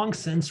have long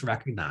since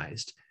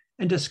recognized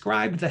and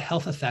described the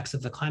health effects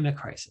of the climate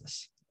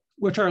crisis,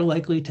 which are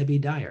likely to be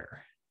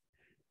dire.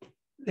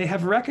 They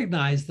have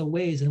recognized the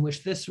ways in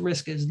which this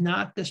risk is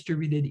not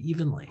distributed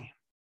evenly.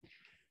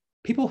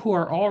 People who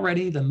are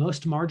already the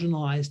most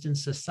marginalized in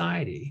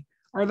society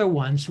are the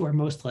ones who are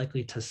most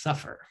likely to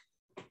suffer.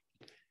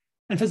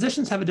 And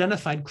physicians have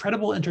identified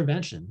credible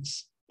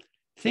interventions,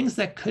 things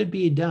that could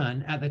be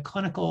done at the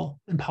clinical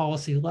and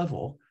policy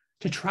level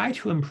to try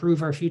to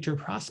improve our future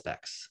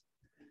prospects.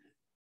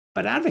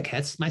 But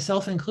advocates,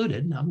 myself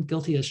included, I'm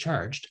guilty as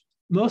charged,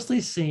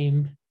 mostly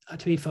seem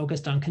to be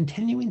focused on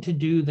continuing to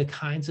do the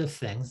kinds of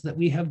things that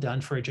we have done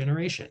for a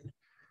generation,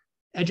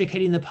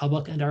 educating the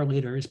public and our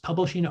leaders,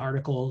 publishing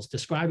articles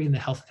describing the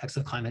health effects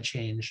of climate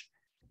change,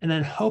 and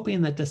then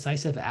hoping that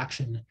decisive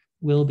action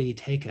will be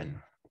taken.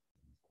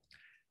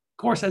 Of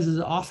course, as is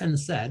often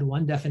said,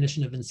 one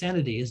definition of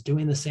insanity is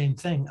doing the same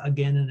thing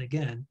again and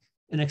again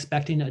and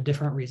expecting a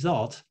different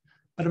result,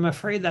 but I'm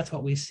afraid that's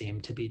what we seem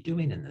to be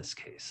doing in this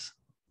case.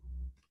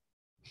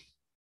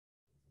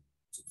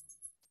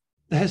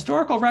 The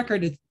historical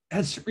record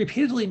has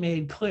repeatedly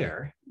made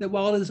clear that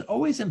while it is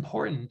always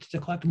important to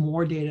collect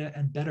more data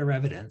and better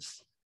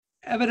evidence,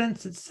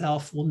 evidence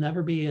itself will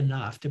never be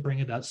enough to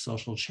bring about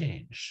social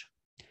change.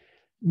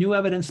 New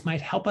evidence might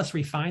help us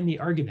refine the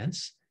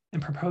arguments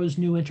and propose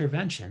new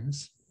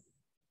interventions,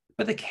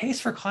 but the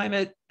case for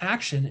climate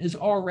action is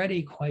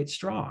already quite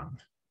strong.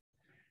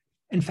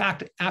 In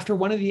fact, after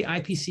one of the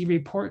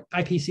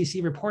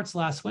IPCC reports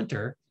last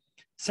winter,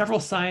 several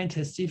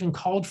scientists even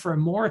called for a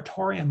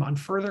moratorium on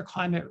further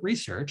climate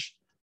research,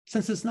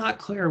 since it's not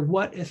clear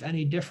what, if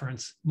any,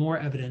 difference more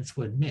evidence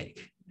would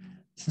make.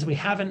 Since we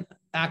haven't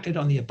acted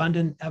on the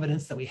abundant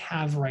evidence that we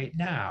have right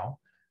now,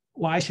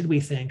 why should we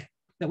think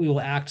that we will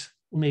act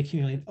when we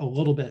accumulate a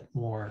little bit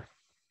more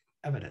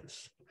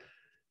evidence?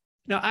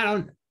 Now,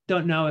 I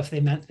don't know if they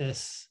meant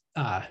this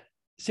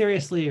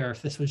seriously, or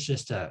if this was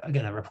just,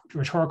 again, a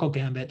rhetorical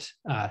gambit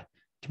to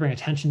bring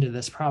attention to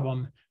this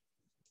problem.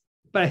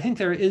 But I think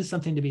there is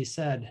something to be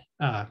said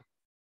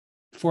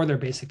for their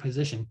basic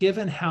position.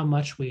 Given how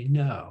much we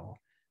know,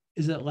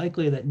 is it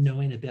likely that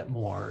knowing a bit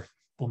more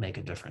will make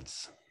a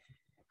difference?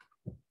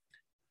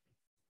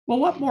 Well,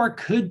 what more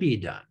could be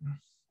done?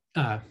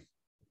 And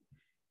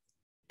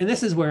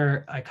this is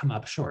where I come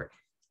up short.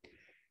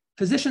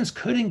 Physicians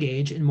could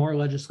engage in more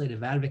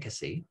legislative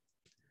advocacy,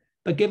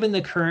 but given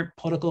the current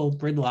political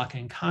gridlock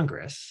in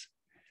Congress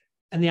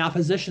and the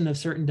opposition of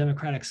certain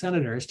Democratic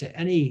senators to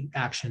any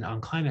action on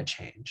climate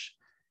change,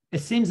 it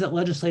seems that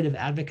legislative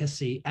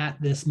advocacy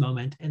at this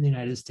moment in the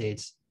United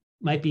States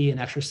might be an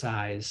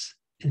exercise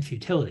in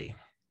futility.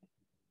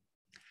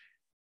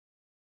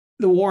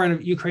 The war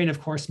in Ukraine, of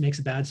course, makes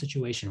a bad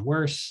situation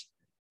worse.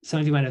 Some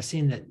of you might have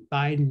seen that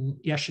Biden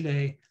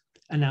yesterday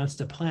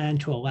announced a plan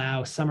to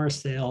allow summer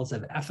sales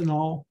of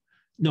ethanol,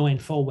 knowing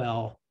full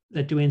well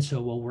that doing so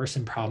will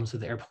worsen problems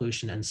with air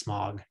pollution and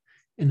smog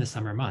in the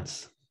summer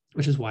months,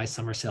 which is why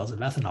summer sales of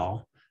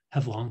ethanol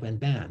have long been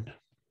banned.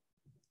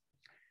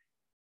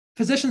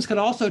 Physicians could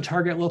also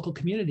target local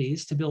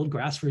communities to build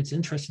grassroots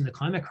interest in the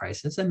climate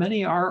crisis, and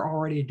many are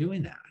already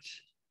doing that.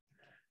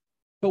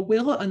 But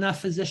will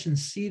enough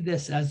physicians see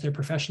this as their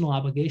professional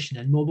obligation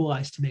and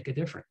mobilize to make a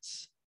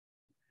difference?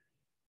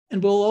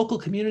 And will local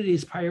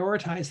communities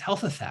prioritize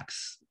health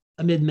effects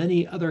amid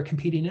many other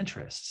competing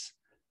interests?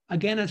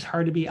 Again, it's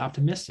hard to be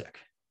optimistic.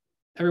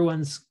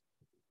 Everyone's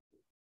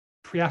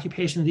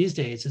preoccupation these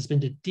days has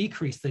been to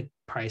decrease the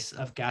price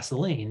of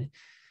gasoline,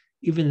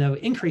 even though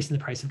increasing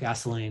the price of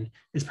gasoline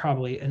is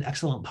probably an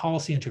excellent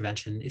policy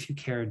intervention if you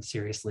cared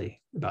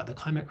seriously about the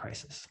climate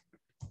crisis.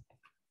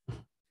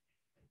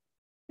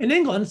 In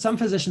England, some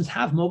physicians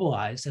have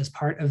mobilized as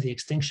part of the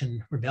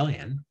Extinction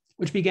Rebellion,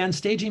 which began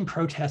staging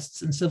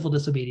protests and civil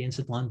disobedience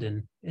in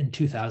London in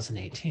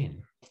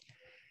 2018.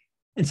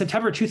 In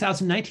September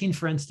 2019,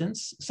 for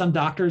instance, some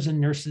doctors and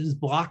nurses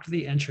blocked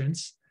the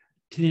entrance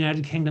to the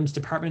United Kingdom's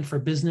Department for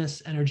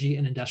Business, Energy,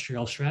 and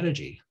Industrial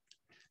Strategy.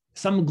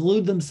 Some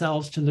glued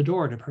themselves to the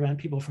door to prevent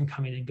people from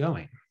coming and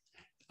going.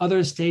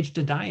 Others staged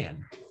a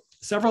die-in.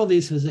 Several of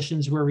these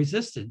physicians were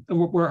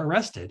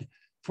arrested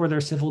for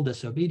their civil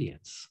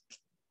disobedience.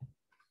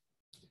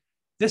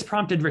 This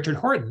prompted Richard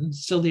Horton,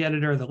 still the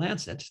editor of The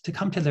Lancet, to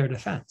come to their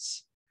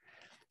defense.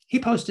 He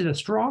posted a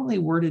strongly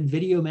worded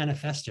video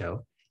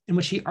manifesto in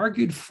which he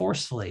argued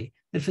forcefully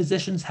that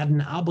physicians had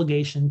an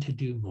obligation to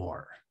do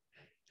more.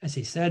 As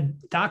he said,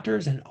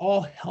 doctors and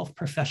all health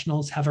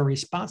professionals have a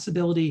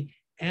responsibility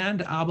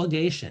and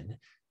obligation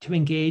to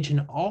engage in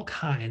all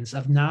kinds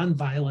of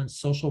nonviolent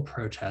social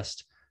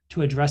protest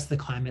to address the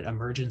climate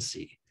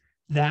emergency.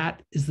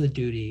 That is the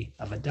duty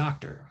of a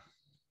doctor.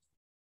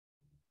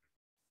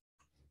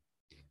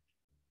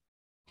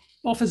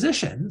 Well,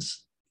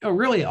 physicians, or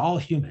really all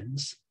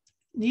humans,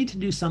 need to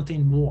do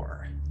something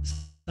more,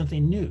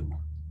 something new.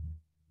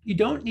 You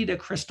don't need a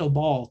crystal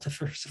ball to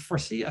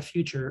foresee a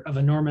future of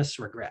enormous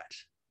regret.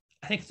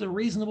 I think it's a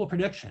reasonable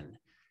prediction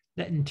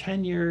that in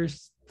 10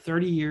 years,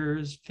 30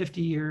 years,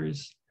 50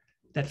 years,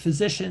 that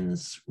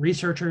physicians,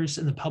 researchers,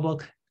 and the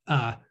public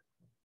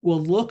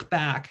will look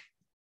back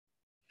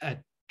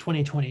at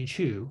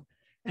 2022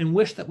 and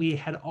wish that we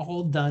had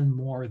all done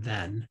more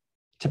then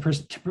to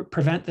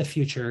prevent the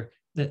future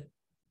that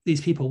these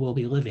people will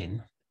be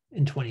living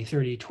in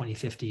 2030,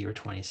 2050, or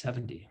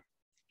 2070.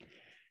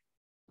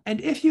 And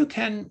if you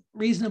can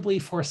reasonably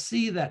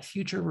foresee that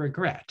future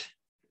regret,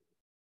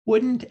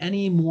 wouldn't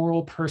any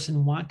moral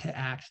person want to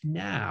act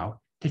now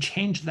to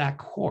change that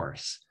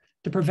course,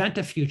 to prevent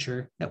a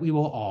future that we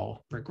will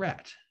all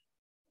regret?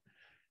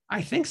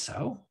 I think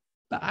so,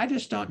 but I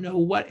just don't know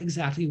what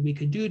exactly we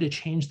could do to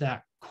change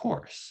that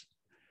course.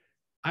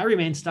 I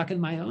remain stuck in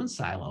my own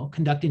silo,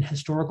 conducting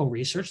historical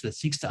research that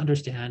seeks to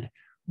understand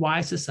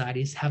why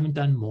societies haven't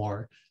done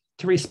more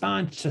to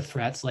respond to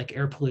threats like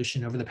air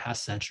pollution over the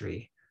past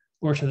century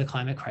or to the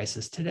climate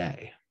crisis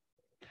today.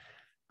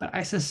 But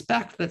I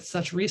suspect that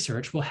such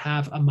research will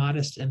have a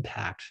modest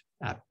impact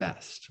at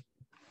best.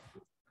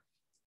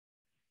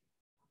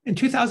 In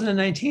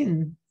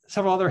 2019,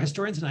 several other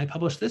historians and I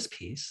published this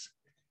piece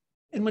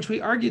in which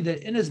we argued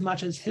that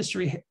inasmuch as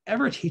history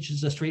ever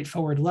teaches a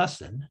straightforward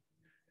lesson,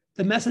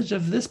 the message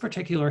of this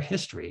particular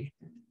history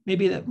may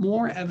be that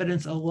more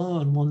evidence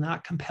alone will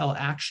not compel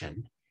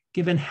action,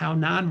 given how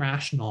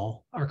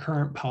non-rational our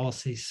current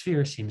policy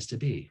sphere seems to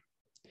be.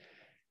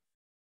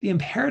 The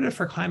imperative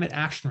for climate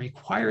action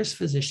requires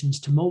physicians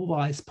to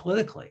mobilize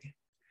politically,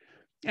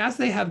 as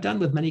they have done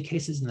with many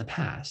cases in the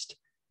past,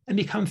 and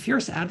become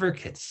fierce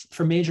advocates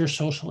for major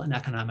social and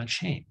economic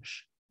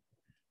change.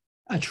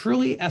 A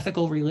truly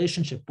ethical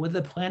relationship with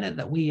the planet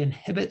that we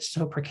inhabit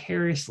so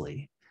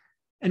precariously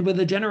and with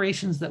the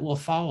generations that will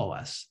follow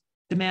us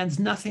demands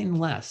nothing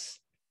less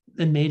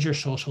than major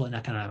social and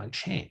economic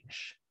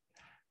change.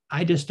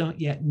 I just don't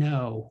yet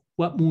know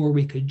what more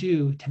we could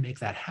do to make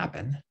that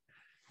happen,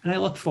 and I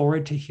look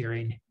forward to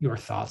hearing your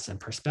thoughts and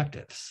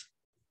perspectives.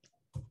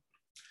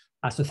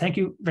 So thank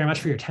you very much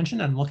for your attention.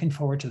 I'm looking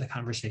forward to the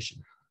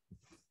conversation.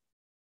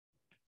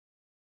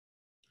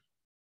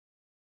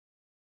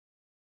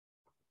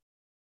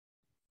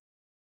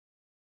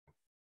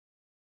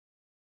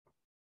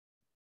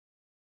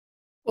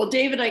 Well,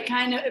 David,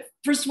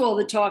 first of all,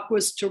 the talk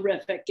was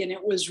terrific, and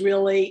it was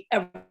really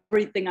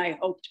everything I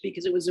hoped,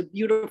 because it was a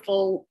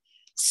beautiful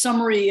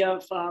summary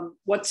of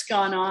what's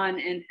gone on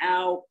and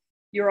how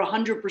you're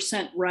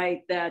 100%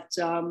 right that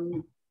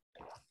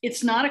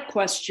it's not a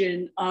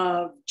question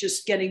of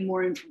just getting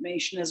more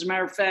information. As a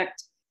matter of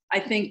fact,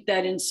 I think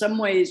that in some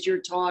ways your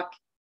talk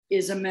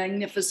is a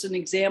magnificent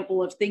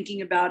example of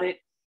thinking about it,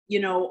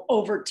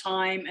 over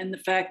time, and the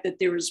fact that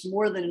there is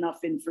more than enough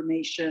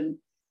information.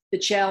 The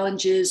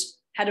challenge is,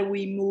 how do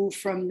we move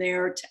from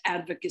there to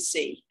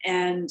advocacy?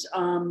 And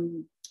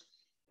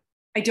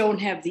I don't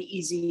have the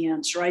easy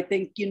answer. I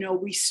think,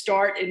 we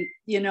start and,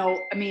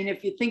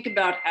 if you think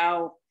about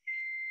how,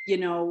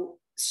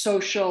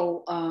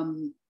 social,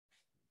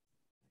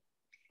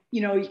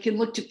 you can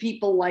look to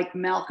people like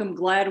Malcolm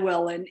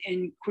Gladwell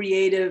and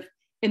creative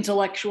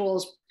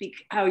intellectuals,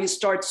 how you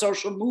start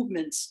social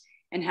movements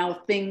and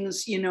how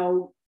things,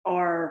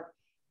 are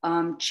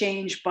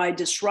changed by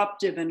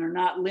disruptive and are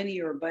not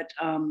linear, but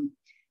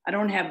I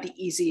don't have the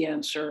easy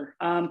answer.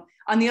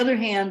 On the other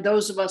hand,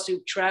 those of us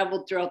who've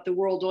traveled throughout the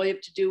world, all you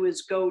have to do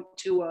is go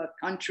to a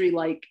country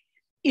like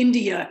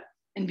India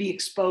and be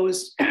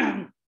exposed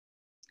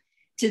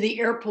to the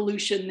air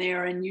pollution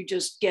there, and you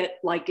just get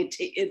like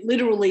it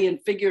literally and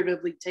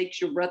figuratively takes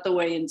your breath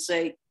away and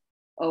say,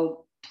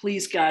 oh,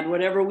 please God,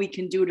 whatever we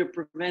can do to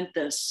prevent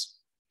this.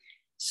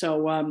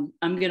 So I'm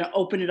going to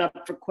open it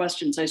up for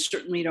questions. I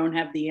certainly don't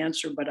have the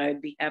answer, but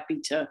I'd be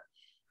happy to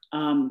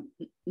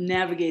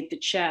navigate the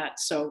chat.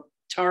 So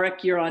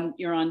Tarek, you're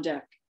on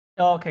deck.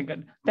 Okay,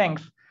 good.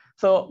 Thanks.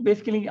 So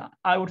basically,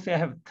 I would say I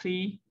have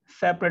three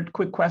separate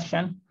quick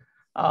questions.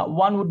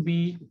 One would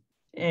be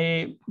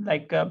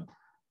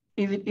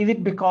is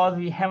it because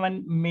we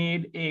haven't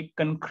made a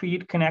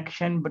concrete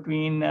connection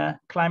between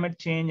climate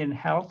change and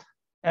health?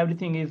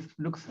 Everything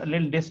looks a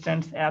little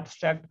distant,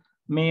 abstract,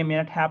 may or may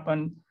not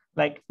happen,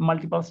 like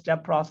multiple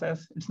step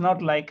process. It's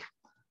not like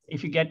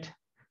if you get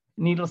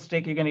needle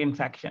stick, you're getting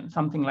infection,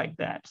 something like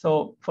that.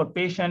 So for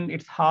patient,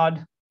 it's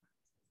hard.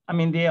 I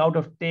mean,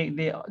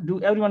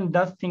 everyone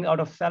does things out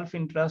of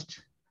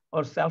self-interest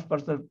or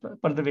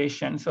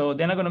self-preservation. So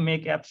they're not going to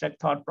make abstract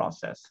thought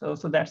process. So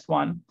that's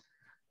one.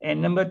 And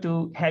number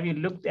two, have you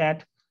looked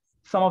at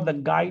some of the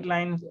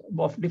guidelines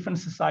of different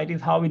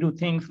societies, how we do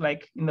things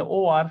like in the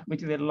OR,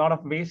 which is a lot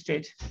of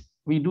wastage.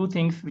 We do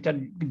things which are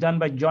done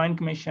by Joint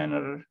Commission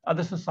or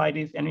other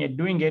societies, and we are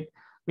doing it.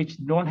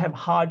 which don't have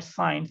hard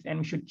science, and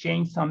we should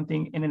change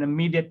something in an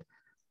immediate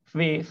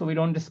way so we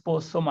don't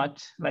dispose so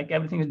much. Like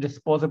everything is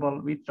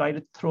disposable. We try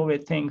to throw away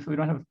things, we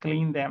don't have to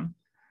clean them.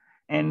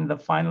 And the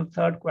final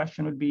third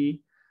question would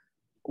be,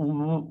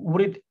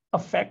 would it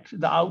affect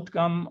the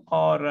outcome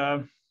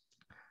or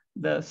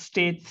the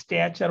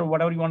stature, or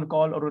whatever you want to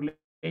call, or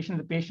relation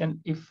to the patient,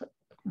 if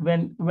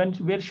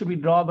where should we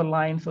draw the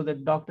line so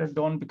that doctors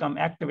don't become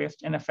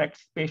activists and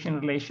affect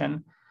patient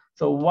relation?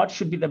 So what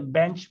should be the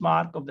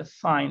benchmark of the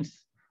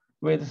science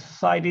where the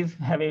societies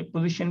have a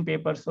position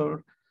paper, so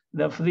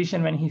the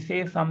physician, when he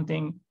says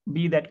something,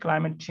 be that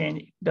climate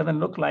change, doesn't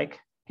look like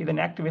he's an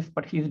activist,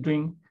 but he's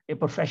doing a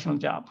professional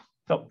job.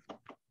 So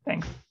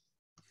thanks.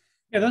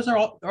 Yeah, those are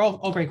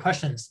all great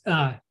questions.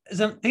 As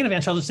I'm thinking of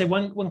answer, I'll just say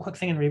one quick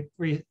thing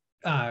in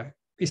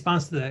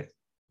response to the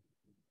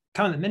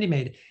comment that Mindy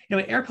made. You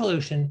know, air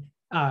pollution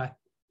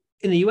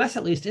in the U.S.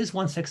 at least is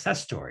one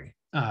success story.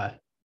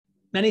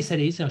 Many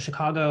cities, you know,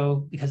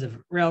 Chicago because of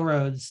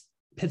railroads,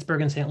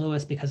 Pittsburgh and St.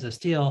 Louis because of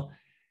steel,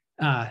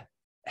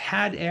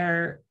 had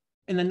air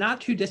in the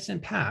not too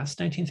distant past,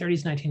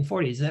 1930s,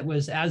 1940s, that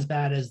was as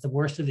bad as the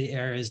worst of the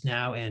air is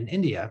now in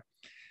India.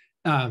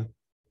 And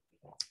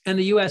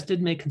the US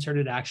did make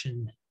concerted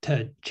action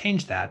to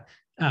change that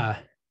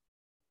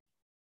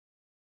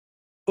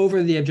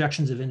over the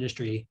objections of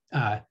industry,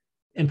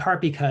 in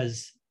part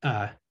because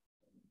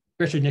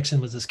Richard Nixon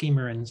was a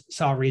schemer and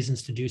saw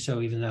reasons to do so,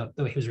 even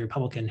though he was a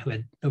Republican who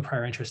had no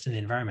prior interest in the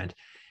environment.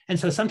 And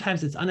so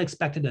sometimes it's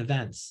unexpected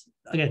events,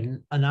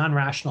 again, a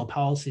non-rational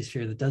policy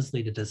sphere that does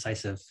lead to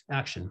decisive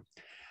action.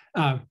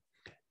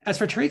 As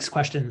for Tariq's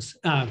questions,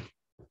 the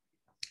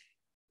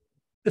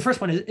first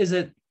one is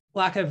it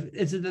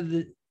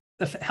the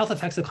health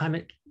effects of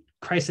climate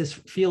crisis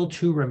feel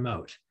too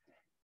remote?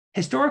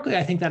 Historically,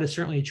 I think that is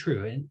certainly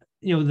true. And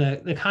you know,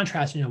 the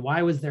contrast, you know,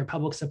 why was there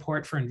public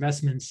support for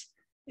investments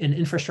in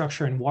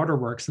infrastructure and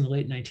waterworks in the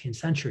late 19th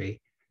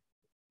century?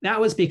 That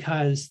was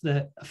because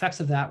the effects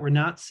of that were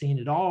not seen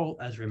at all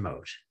as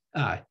remote.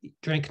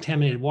 Drink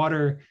contaminated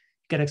water,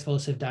 get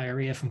explosive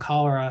diarrhea from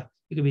cholera,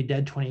 you could be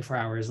dead 24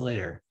 hours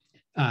later.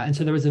 And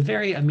so there was a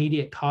very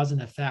immediate cause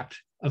and effect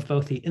of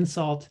both the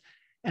insult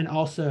and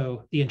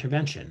also the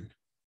intervention.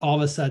 All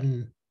of a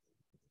sudden,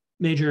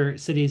 major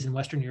cities in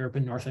Western Europe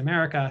and North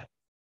America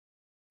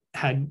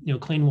had, you know,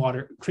 clean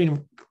water,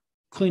 clean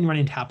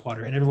running tap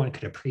water, and everyone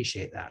could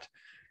appreciate that.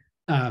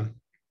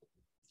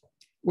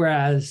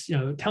 Whereas, you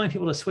know, telling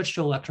people to switch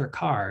to electric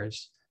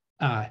cars,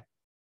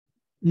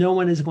 no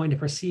one is going to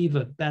perceive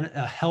a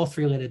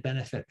health-related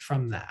benefit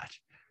from that.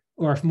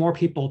 Or if more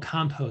people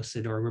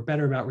composted or were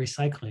better about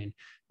recycling,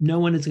 no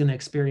one is going to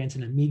experience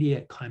an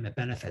immediate climate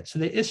benefit. So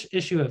the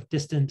issue of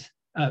distance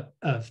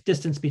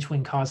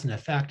between cause and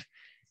effect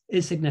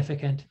is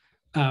significant.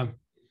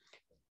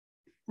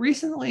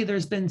 Recently,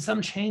 there's been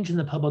some change in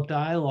the public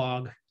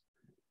dialogue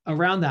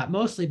around that,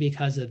 mostly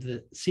because of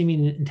the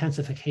seeming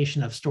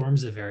intensification of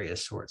storms of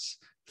various sorts.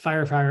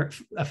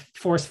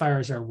 Forest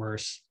fires are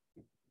worse.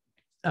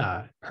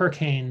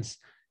 Hurricanes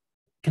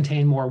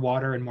contain more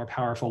water and more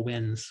powerful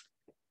winds.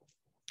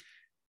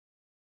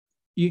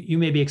 You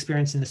may be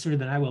experiencing this sooner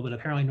than I will, but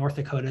apparently North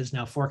Dakota is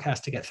now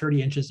forecast to get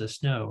 30 inches of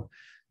snow,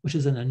 which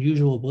is an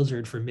unusual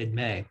blizzard for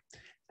mid-May.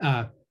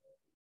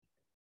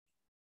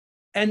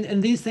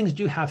 And these things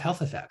do have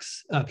health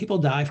effects. People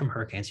die from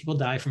hurricanes, people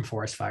die from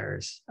forest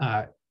fires,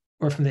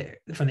 or from the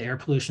air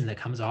pollution that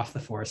comes off the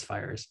forest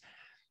fires.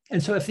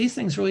 And so if these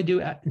things really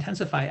do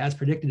intensify as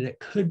predicted, it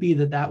could be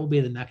that will be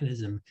the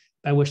mechanism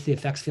by which the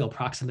effects feel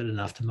proximate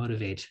enough to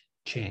motivate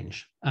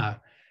change.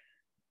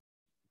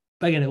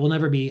 But again, it will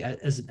never be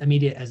as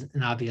immediate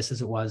and obvious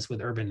as it was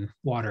with urban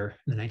water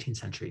in the 19th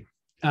century.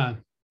 As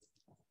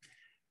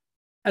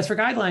for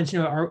guidelines, you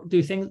know,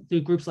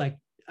 do groups like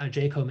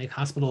JCO make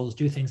hospitals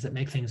do things that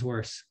make things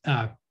worse?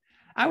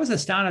 I was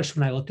astonished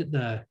when I looked at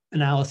the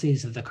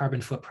analyses of the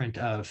carbon footprint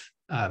of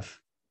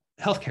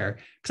healthcare,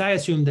 because I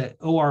assumed that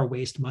OR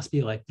waste must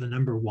be like the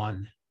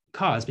 #1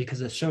 cause, because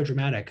it's so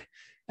dramatic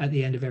at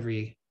the end of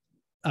every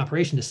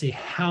operation to see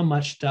how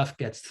much stuff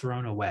gets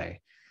thrown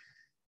away.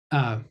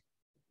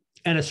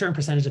 And a certain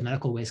percentage of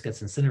medical waste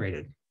gets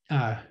incinerated.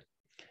 But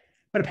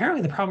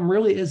apparently the problem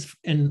really is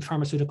in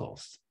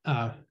pharmaceuticals.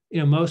 You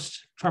know,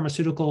 most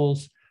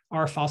pharmaceuticals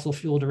are fossil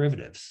fuel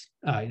derivatives.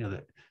 You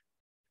know,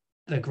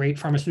 the great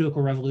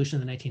pharmaceutical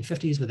revolution in the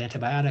 1950s with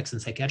antibiotics and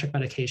psychiatric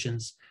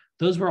medications,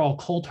 those were all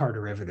coal tar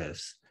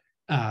derivatives.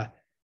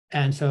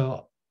 And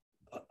so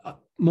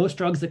most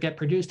drugs that get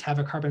produced have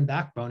a carbon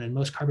backbone, and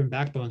most carbon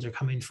backbones are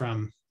coming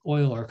from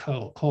oil or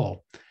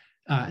coal.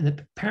 And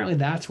apparently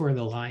that's where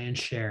the lion's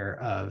share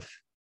of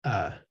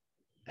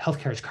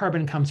healthcare's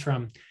carbon comes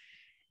from.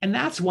 And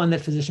that's one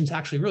that physicians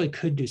actually really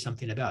could do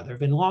something about. There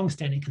have been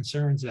longstanding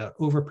concerns about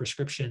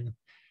overprescription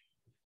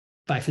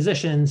by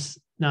physicians,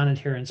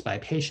 non-adherence by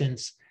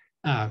patients.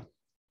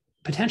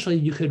 Potentially,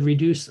 you could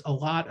reduce a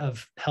lot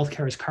of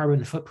healthcare's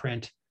carbon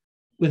footprint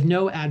with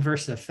no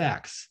adverse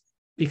effects,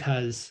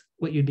 because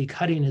what you'd be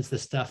cutting is the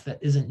stuff that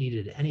isn't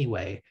needed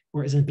anyway,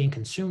 or isn't being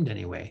consumed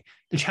anyway.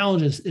 The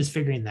challenge is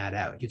figuring that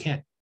out. You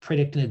can't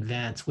predict in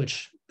advance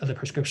which of the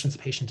prescriptions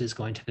the patient is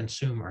going to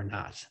consume or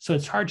not. So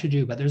it's hard to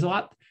do, but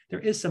there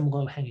is some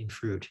low-hanging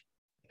fruit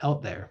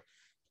out there.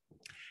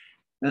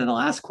 And then the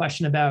last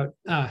question about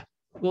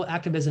will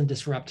activism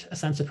disrupt a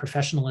sense of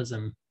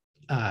professionalism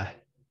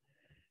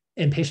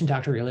in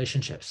patient-doctor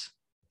relationships?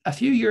 A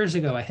few years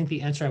ago, I think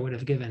the answer I would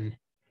have given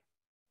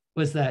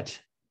was that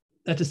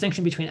that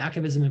distinction between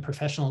activism and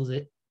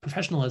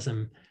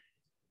professionalism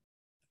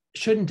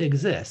shouldn't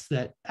exist,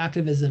 that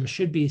activism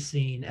should be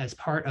seen as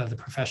part of the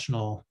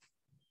professional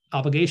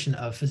obligation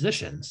of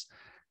physicians.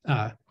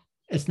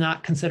 It's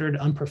not considered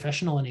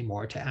unprofessional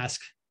anymore to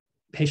ask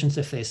patients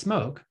if they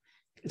smoke.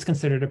 It's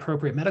considered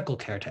appropriate medical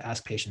care to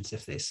ask patients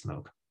if they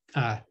smoke.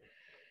 But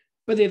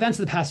the events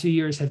of the past few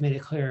years have made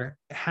it clear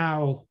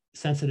how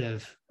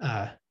sensitive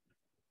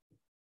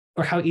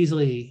or how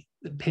easily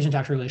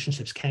patient-doctor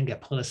relationships can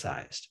get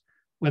politicized,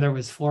 whether it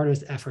was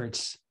Florida's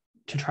efforts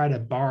to try to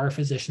bar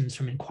physicians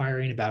from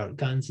inquiring about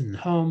guns in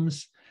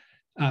homes,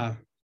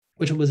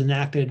 which was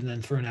enacted and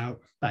then thrown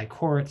out by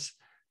courts,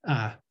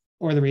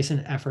 or the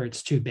recent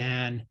efforts to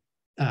ban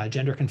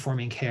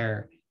gender-conforming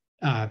care.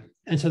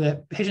 And so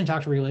that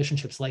patient-doctor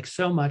relationships, like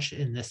so much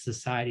in this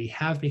society,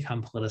 have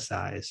become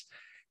politicized.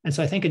 And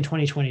so I think in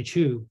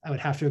 2022, I would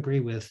have to agree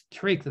with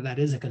Tariq that that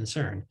is a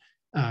concern.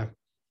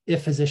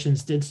 If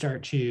physicians did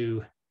start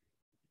to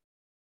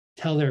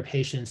tell their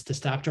patients to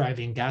stop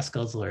driving gas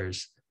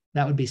guzzlers,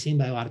 that would be seen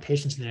by a lot of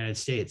patients in the United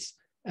States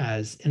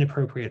as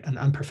inappropriate and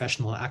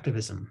unprofessional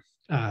activism.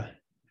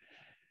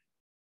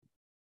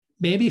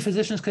 Maybe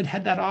physicians could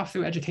head that off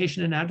through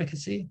education and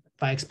advocacy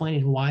by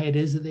explaining why it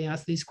is that they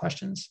ask these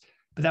questions,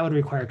 but that would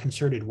require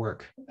concerted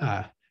work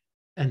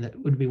and that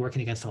would be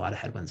working against a lot of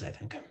headwinds, I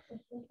think.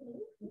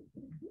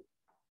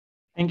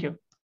 Thank you.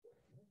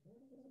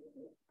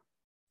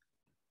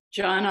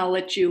 John, I'll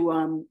let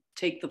you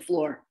take the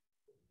floor.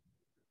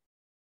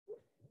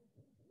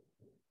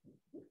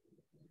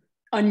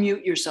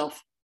 Unmute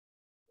yourself.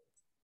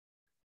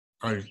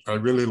 I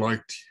really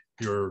liked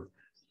your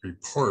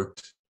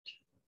report.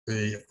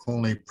 The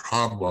only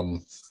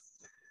problem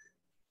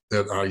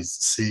that I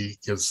see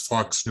is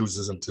Fox News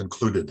isn't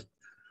included,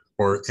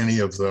 or any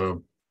of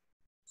the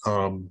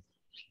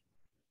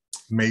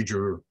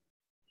major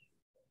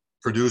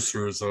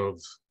producers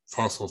of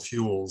fossil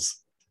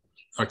fuels,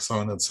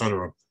 Exxon, et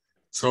cetera.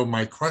 So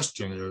my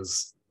question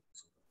is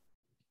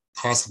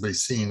possibly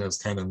seen as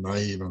kind of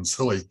naive and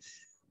silly,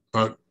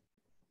 but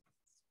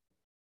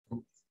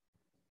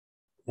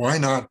why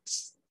not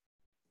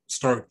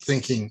start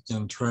thinking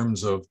in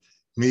terms of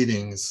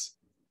meetings,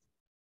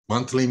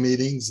 monthly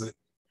meetings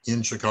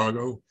in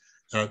Chicago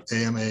at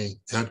AMA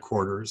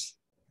headquarters,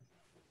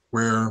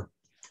 where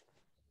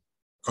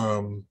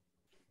a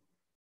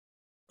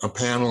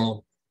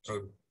panel,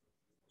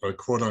 a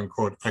quote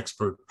unquote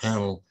expert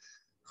panel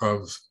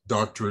of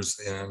doctors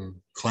and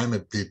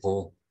climate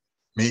people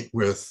meet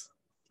with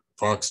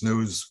Fox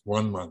News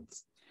 1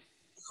 month,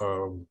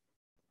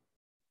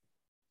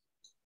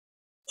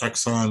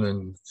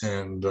 Exxon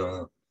and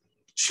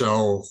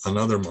Shell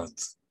another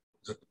month.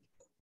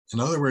 In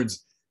other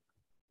words,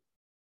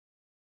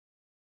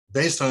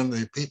 based on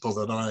the people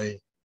that I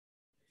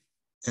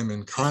am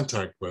in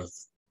contact with,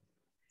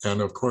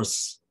 and of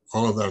course,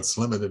 all of that's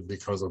limited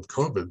because of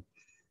COVID,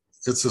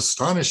 it's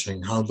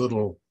astonishing how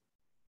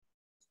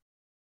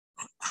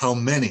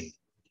many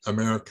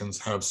Americans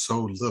have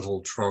so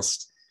little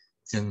trust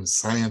in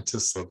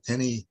scientists of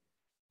any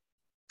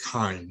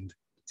kind,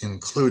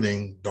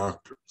 including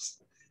doctors.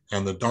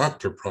 And the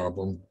doctor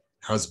problem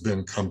has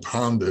been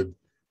compounded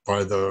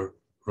by the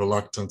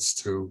reluctance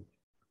to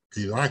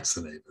be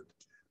vaccinated.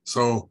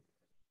 So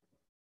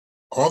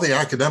all the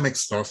academic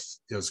stuff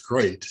is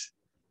great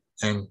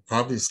and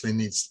obviously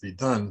needs to be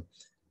done,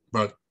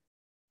 but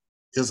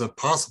is it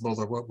possible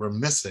that what we're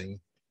missing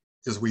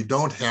is we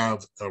don't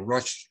have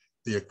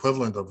the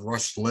equivalent of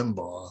Rush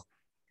Limbaugh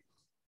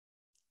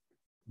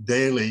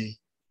daily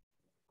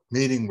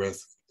meeting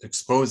with,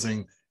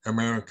 exposing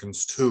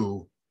Americans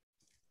to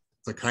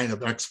the kind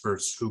of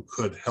experts who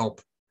could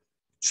help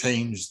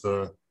change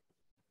the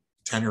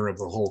tenor of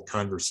the whole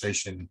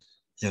conversation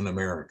in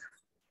America?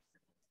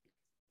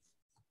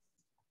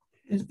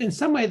 In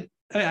some way,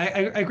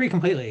 I agree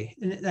completely.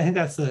 And I think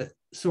that's the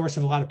source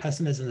of a lot of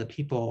pessimism that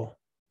people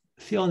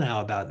feel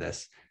now about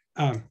this.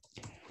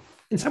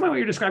 In some way, what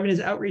you're describing is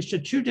outreach to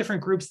two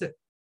different groups that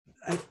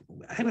I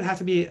would have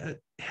to be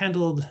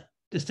handled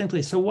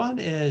distinctly. So one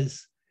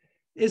is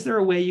there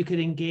a way you could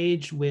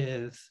engage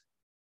with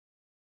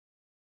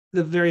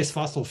the various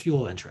fossil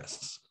fuel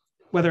interests,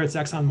 whether it's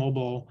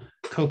ExxonMobil,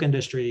 Koch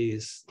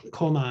Industries,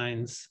 coal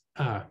mines,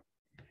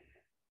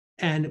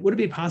 and would it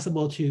be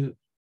possible to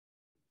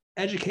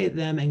educate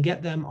them and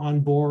get them on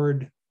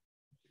board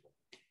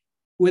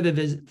with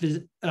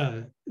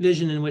a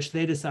vision in which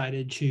they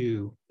decided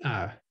to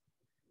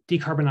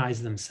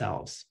decarbonize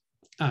themselves?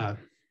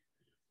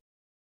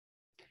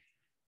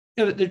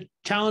 The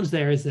challenge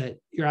there is that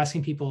you're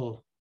asking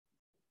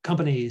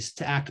companies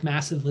to act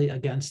massively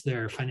against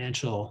their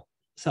financial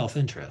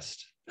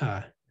self-interest.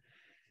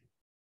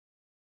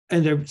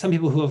 and there are some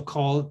people who have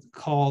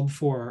called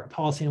for a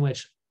policy in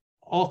which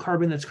all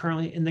carbon that's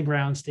currently in the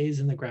ground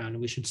stays in the ground,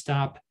 and we should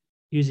stop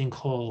using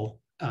coal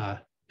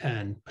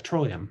and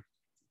petroleum.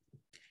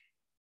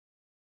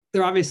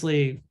 There are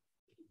obviously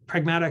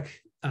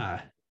pragmatic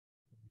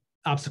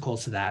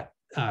obstacles to that.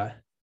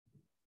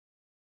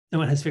 No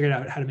one has figured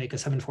out how to make a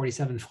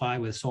 747 fly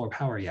with solar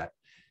power yet.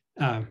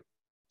 But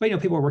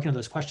people are working on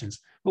those questions.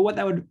 But what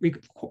that would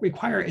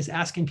require is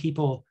asking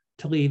people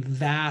to leave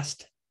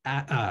vast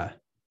assets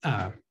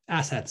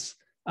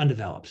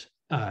undeveloped.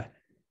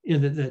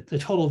 The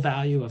total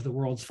value of the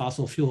world's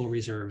fossil fuel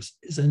reserves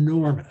is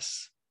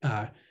enormous,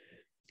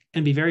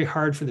 and be very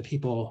hard for the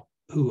people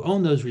who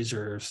own those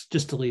reserves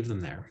just to leave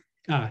them there.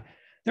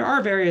 There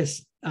are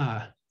various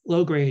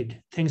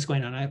low-grade things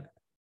going on. I've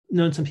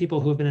known some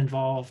people who have been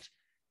involved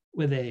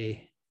with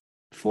a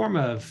form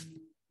of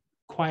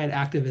quiet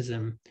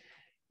activism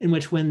in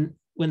which when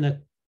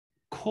the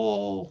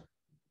coal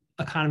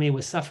economy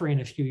was suffering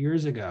a few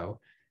years ago,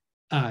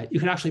 you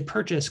could actually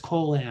purchase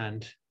coal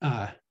land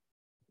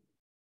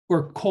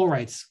or coal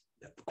rights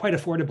quite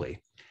affordably.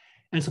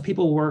 And so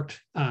people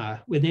worked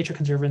with Nature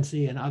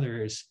Conservancy and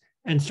others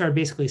and started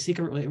basically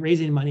secretly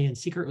raising money and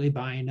secretly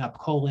buying up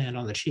coal land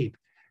on the cheap.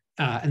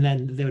 And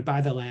then they would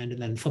buy the land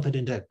and then flip it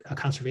into a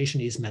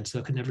conservation easement so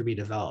it could never be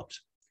developed.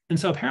 And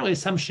so apparently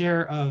some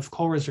share of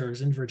coal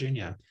reserves in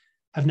Virginia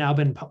have now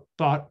been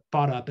bought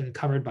up and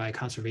covered by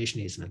conservation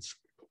easements.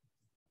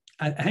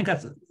 I think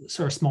that's a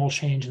sort of small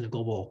change in the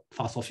global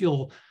fossil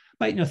fuel,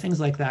 but things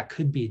like that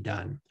could be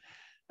done.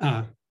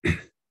 But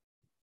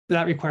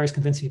that requires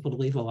convincing people to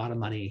leave a lot of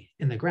money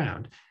in the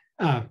ground.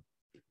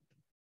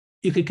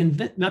 You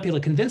could not be able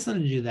to convince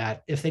them to do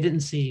that if they didn't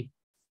see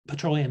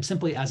petroleum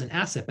simply as an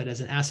asset, but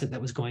as an asset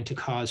that was going to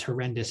cause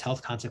horrendous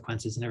health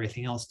consequences and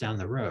everything else down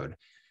the road.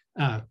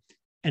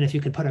 And if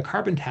you could put a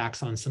carbon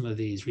tax on some of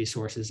these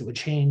resources, it would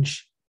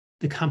change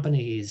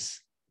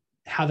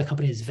how the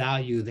companies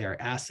value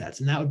their assets,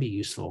 and that would be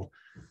useful.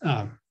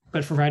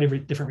 But for a variety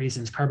of different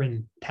reasons,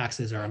 carbon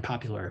taxes are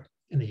unpopular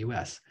in the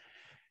US.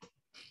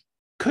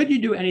 Could you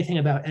do anything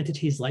about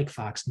entities like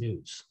Fox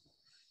News?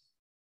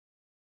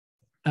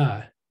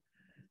 And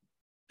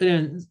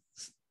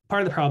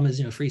part of the problem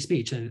is free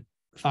speech, and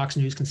Fox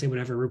News can say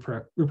whatever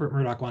Rupert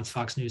Murdoch wants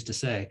Fox News to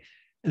say.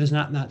 And there's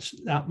not much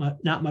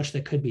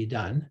that could be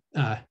done.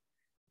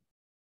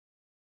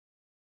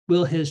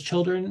 Will his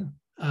children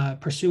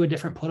pursue a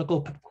different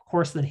political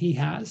course than he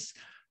has?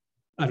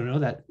 I don't know.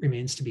 That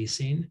remains to be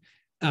seen.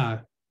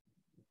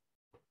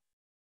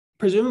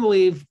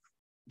 Presumably,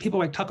 people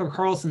like Tucker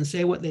Carlson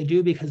say what they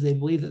do because they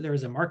believe that there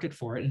is a market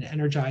for it and it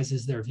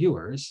energizes their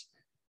viewers.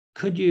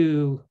 Could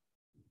you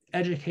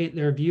educate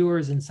their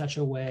viewers in such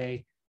a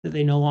way that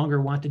they no longer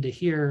wanted to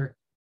hear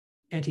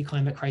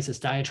anti-climate crisis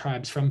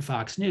diatribes from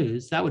Fox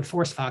News? That would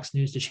force Fox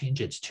News to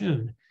change its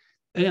tune.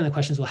 Again, the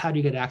question is, well, how do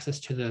you get access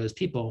to those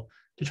people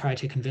to try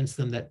to convince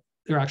them that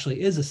there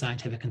actually is a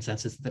scientific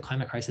consensus that the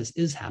climate crisis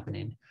is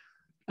happening?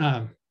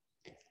 And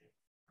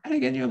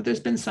again, there's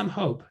been some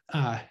hope.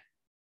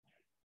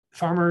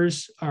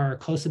 Farmers are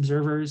close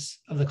observers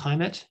of the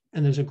climate,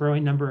 and there's a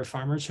growing number of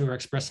farmers who are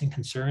expressing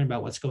concern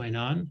about what's going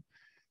on.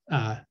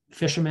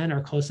 Fishermen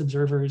are close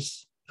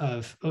observers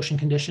of ocean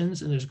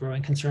conditions, and there's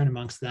growing concern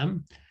amongst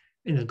them.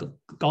 In the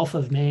Gulf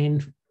of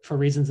Maine, for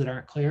reasons that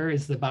aren't clear,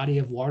 is the body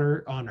of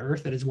water on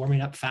Earth that is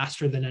warming up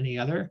faster than any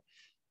other.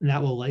 And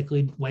that will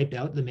likely wipe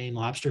out the Maine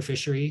lobster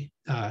fishery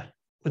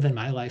within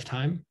my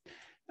lifetime.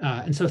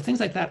 And so things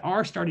like that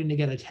are starting to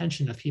get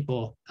attention of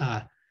people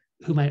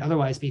who might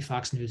otherwise be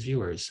Fox News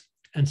viewers.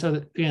 And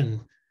so again,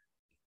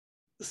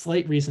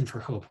 slight reason for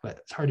hope, but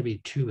it's hard to be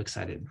too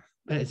excited.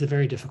 But it's a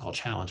very difficult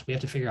challenge. We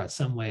have to figure out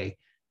some way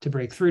to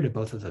break through to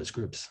both of those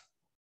groups.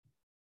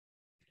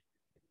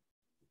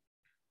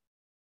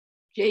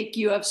 Jake,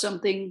 you have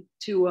something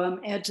to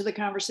add to the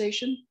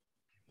conversation?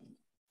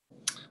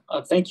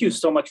 Thank you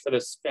so much for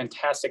this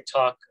fantastic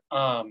talk.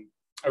 I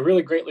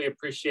really greatly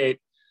appreciate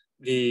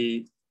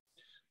the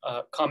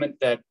comment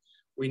that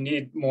we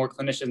need more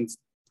clinicians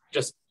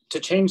just to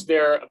change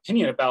their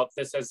opinion about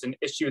this as an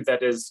issue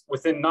that is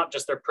within not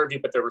just their purview,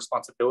 but their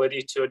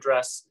responsibility to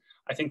address.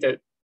 I think that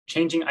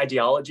changing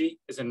ideology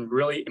is a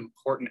really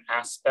important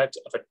aspect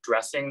of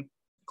addressing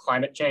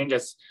climate change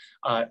as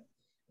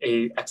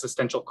a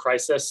existential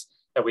crisis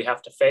that we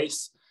have to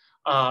face.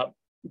 To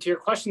your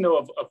question though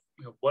of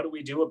what do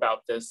we do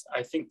about this?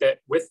 I think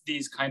that with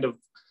these kind of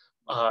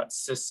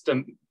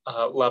system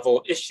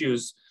level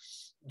issues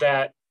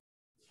that,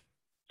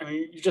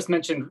 you just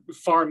mentioned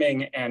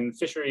farming and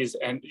fisheries,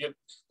 and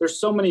there's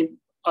so many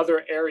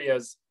other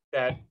areas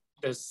that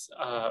this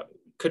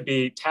could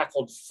be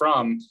tackled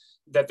from,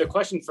 that the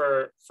question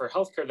for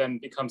healthcare then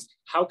becomes,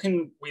 how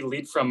can we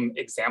lead from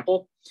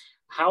example?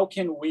 How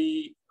can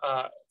we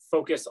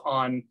focus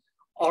on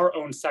our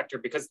own sector?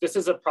 Because this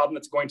is a problem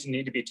that's going to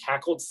need to be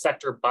tackled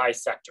sector by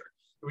sector.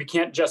 We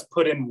can't just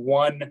put in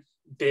one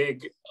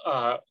big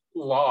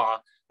law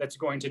that's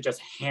going to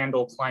just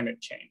handle climate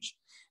change.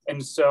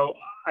 And so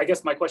I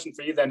guess my question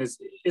for you then is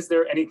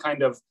there any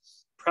kind of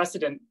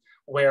precedent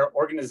where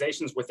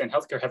organizations within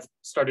healthcare have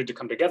started to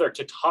come together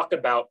to talk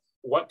about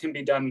what can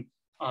be done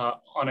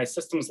on a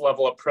systems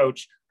level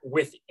approach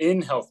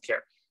within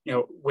healthcare,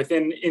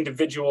 within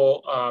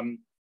individual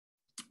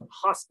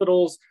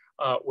hospitals,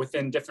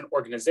 within different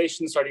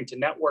organizations, starting to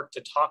network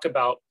to talk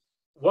about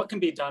what can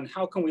be done,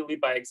 how can we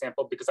lead by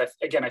example? Because I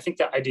think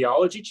that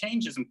ideology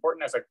change is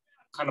important as a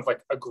kind of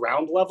like a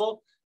ground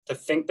level to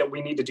think that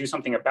we need to do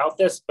something about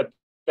this. But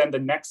then the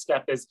next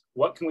step is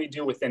what can we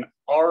do within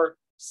our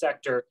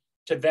sector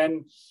to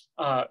then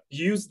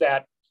use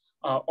that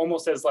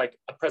almost as like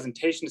a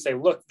presentation to say,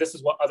 look, this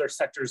is what other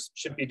sectors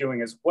should be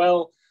doing as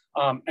well.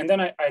 And then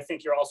I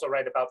think you're also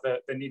right about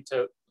the need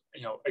to,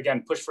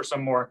 again, push for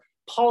some more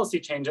policy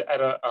change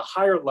at a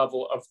higher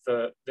level of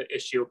the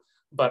issue.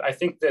 But I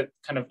think that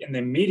kind of in the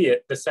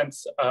immediate, the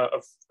sense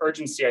of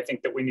urgency, I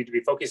think that we need to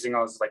be focusing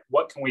on is like,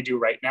 what can we do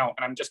right now?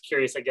 And I'm just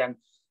curious, again,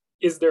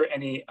 is there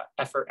any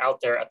effort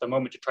out there at the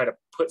moment to try to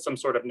put some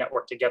sort of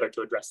network together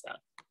to address that?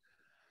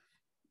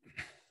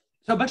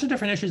 So a bunch of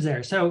different issues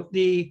there. So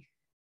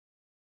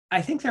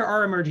I think there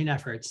are emerging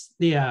efforts,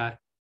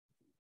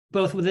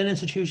 both within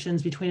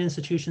institutions, between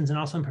institutions, and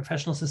also in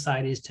professional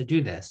societies to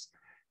do this.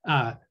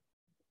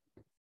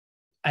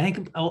 I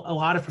think a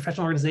lot of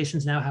professional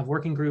organizations now have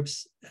working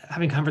groups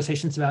having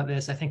conversations about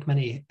this. I think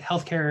many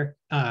healthcare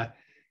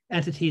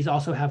entities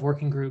also have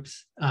working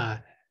groups.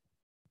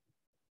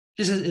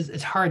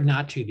 It's hard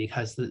not to,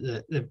 because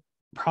the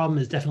problem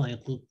is definitely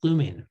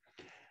looming.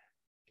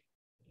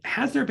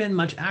 Has there been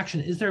much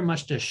action? Is there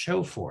much to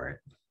show for it?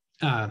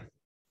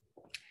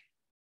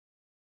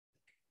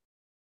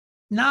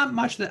 Not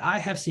much that I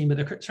have seen, but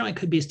there certainly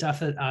could be stuff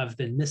that I've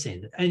been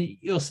missing. And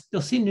you'll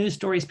see news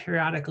stories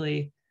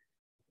periodically.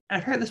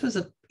 I've heard this was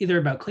either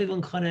about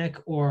Cleveland Clinic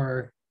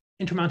or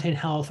Intermountain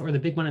Health or the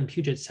big one in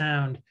Puget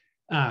Sound,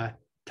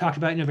 talked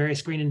about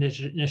various green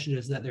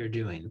initiatives that they're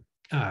doing.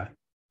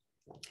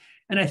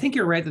 And I think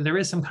you're right that there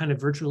is some kind of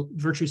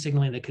virtue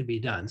signaling that could be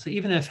done. So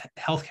even if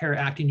healthcare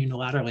acting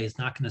unilaterally is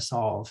not going to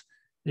solve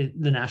the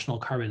national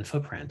carbon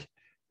footprint,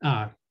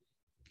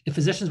 if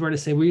physicians were to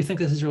say, well, you think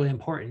this is really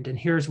important, and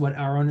here's what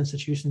our own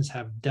institutions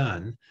have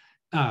done,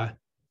 that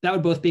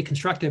would both be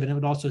constructive, and it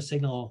would also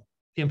signal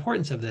the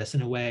importance of this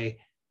in a way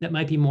that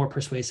might be more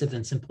persuasive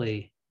than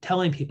simply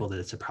telling people that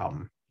it's a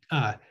problem.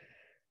 I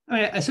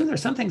assume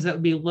there's some things that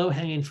would be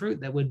low-hanging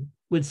fruit that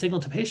would signal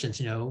to patients,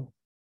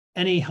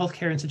 any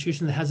healthcare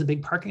institution that has a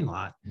big parking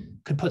lot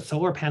could put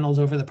solar panels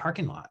over the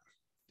parking lot.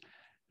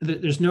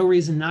 There's no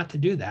reason not to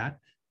do that.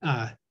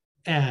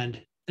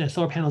 And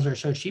solar panels are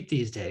so cheap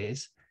these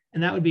days.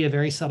 And that would be a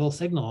very subtle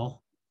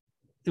signal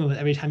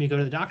every time you go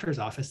to the doctor's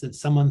office that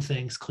someone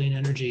thinks clean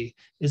energy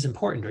is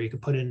important, or you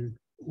could put in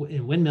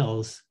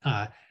windmills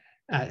at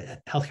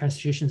healthcare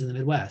institutions in the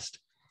Midwest.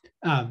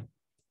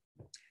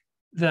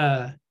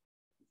 The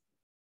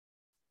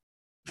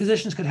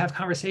physicians could have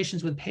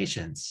conversations with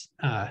patients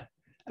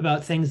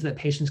about things that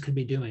patients could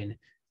be doing.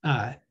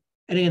 And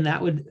again,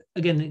 that would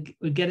get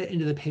it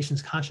into the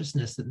patient's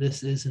consciousness that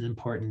this is an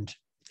important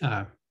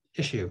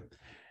issue.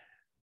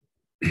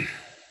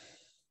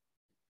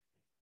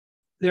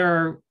 There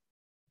are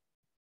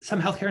some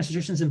healthcare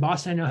institutions in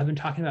Boston I know have been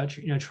talking about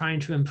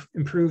trying to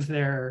improve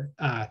their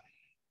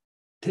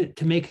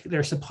to make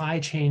their supply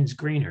chains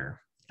greener.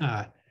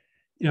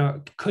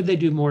 Could they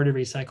do more to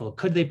recycle?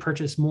 Could they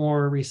purchase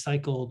more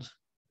recycled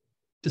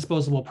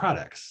disposable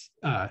products?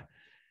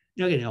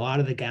 Again, a lot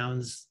of the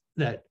gowns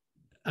that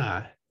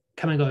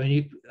come and go,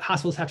 and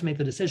hospitals have to make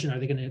the decision: are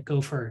they going to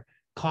go for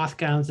cloth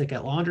gowns that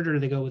get laundered, or do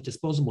they go with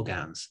disposable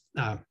gowns?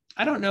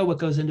 I don't know what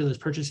goes into those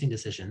purchasing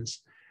decisions.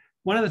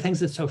 One of the things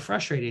that's so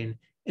frustrating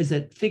is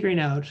that figuring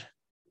out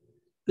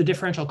the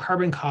differential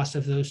carbon cost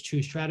of those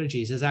two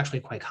strategies is actually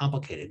quite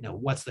complicated.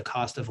 What's the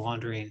cost of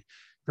laundering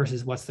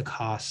versus what's the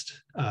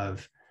cost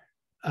of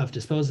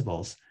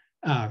disposables?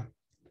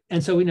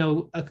 And so we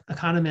know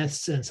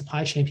economists and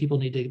supply chain people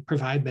need to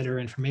provide better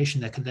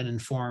information that can then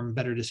inform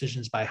better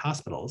decisions by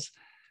hospitals.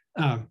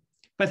 But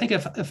I think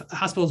if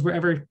hospitals were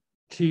ever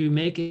to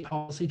make a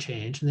policy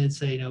change and they'd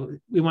say,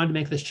 we wanted to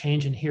make this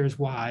change and here's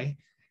why,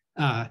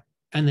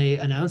 and they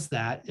announce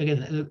that,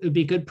 again, it would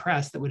be good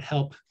press that would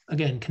help,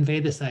 again,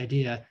 convey this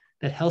idea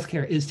that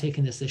healthcare is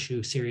taking this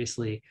issue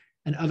seriously,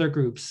 and other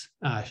groups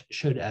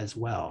should as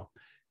well.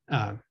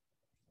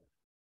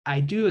 I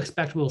do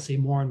expect we'll see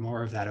more and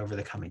more of that over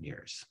the coming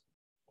years.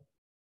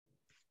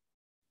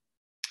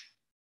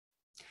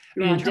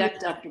 You're on deck,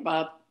 Dr.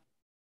 Bob.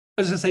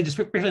 I was going to say, just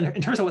briefly,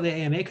 in terms of what the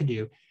AMA could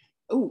do,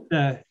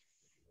 the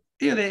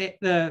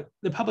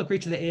public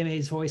reach of the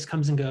AMA's voice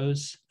comes and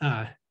goes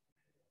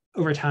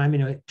over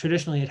time.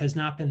 Traditionally, it has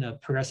not been a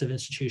progressive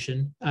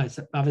institution. It's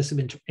obviously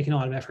been making a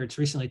lot of efforts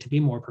recently to be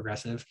more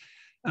progressive.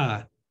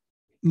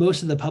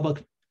 Most of the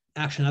public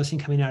action I've seen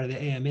coming out of the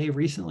AMA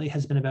recently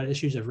has been about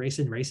issues of race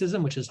and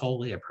racism, which is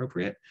wholly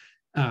appropriate.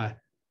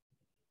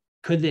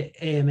 Could the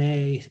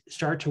AMA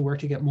start to work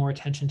to get more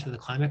attention to the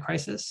climate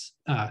crisis,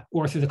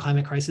 or through the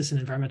climate crisis and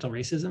environmental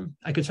racism?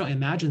 I could certainly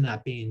imagine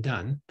that being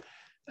done.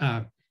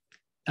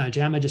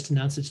 JAMA just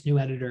announced its new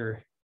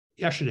editor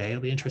yesterday.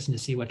 It'll be interesting to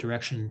see what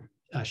direction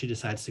she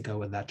decides to go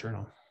with that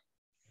journal.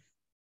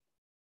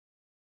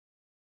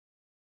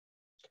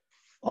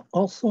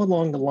 Also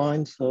along the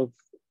lines of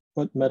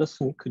what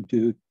medicine could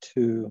do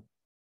to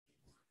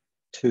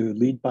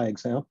lead by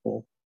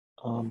example,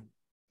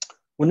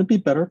 wouldn't it be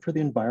better for the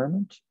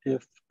environment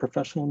if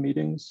professional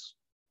meetings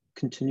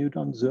continued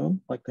on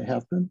Zoom like they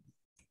have been?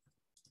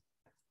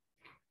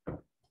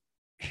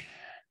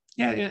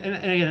 Yeah,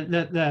 and again,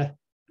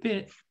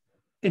 the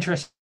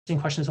interesting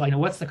question is, like,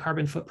 what's the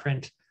carbon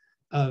footprint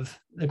of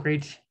the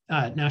great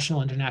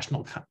national and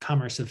international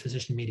commerce of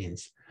physician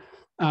meetings?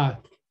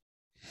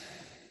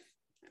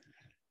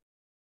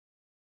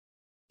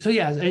 So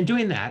yeah, and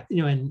doing that,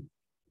 and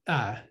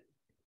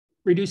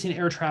reducing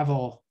air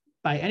travel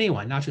by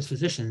anyone, not just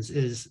physicians,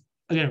 is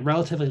again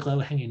relatively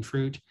low-hanging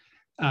fruit.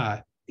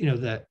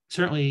 That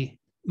certainly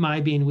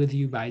my being with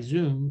you by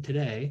Zoom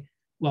today,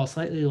 while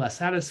slightly less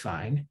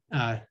satisfying,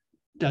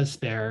 does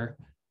spare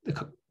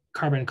the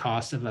carbon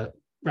cost of a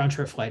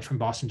round-trip flight from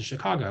Boston to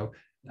Chicago,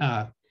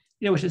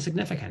 which is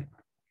significant.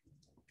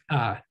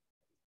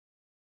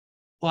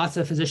 Lots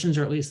of physicians,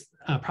 or at least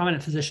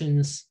prominent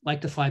physicians,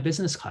 like to fly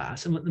business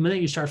class. And the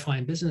minute you start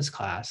flying business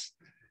class,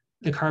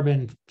 the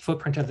carbon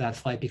footprint of that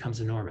flight becomes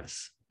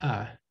enormous.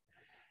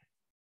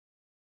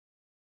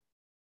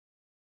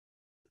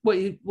 What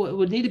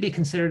would need to be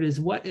considered is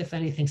what, if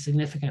anything,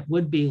 significant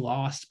would be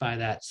lost by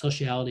that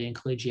sociality and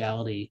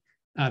collegiality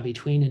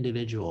between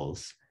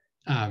individuals.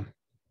 The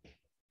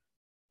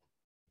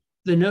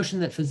notion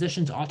that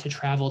physicians ought to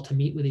travel to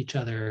meet with each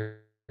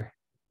other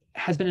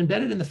has been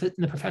embedded in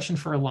the profession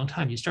for a long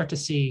time. You start to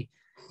see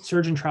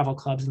surgeon travel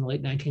clubs in the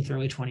late 19th,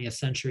 early 20th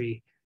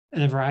century,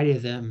 and a variety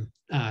of them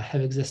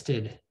have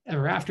existed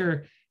ever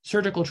after.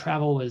 Surgical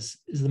travel used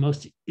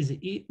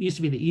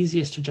to be the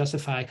easiest to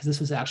justify, because this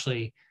was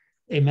actually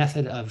a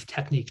method of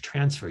technique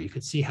transfer. You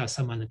could see how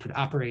someone could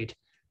operate,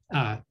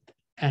 and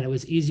it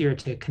was easier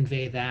to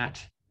convey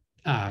that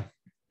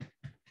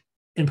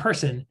in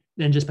person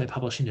than just by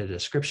publishing a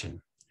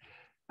description.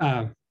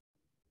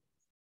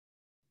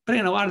 But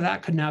again, a lot of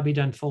that could now be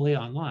done fully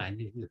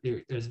online.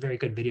 There's very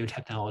good video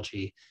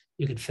technology.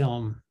 You could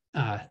film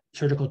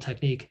surgical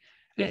technique.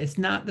 It's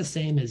not the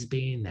same as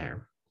being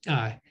there.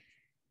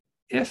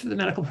 If the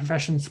medical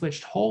profession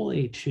switched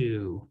wholly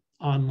to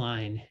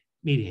online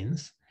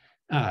meetings,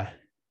 it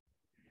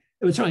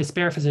would certainly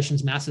spare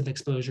physicians massive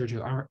exposure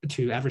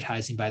to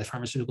advertising by the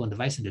pharmaceutical and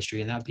device industry,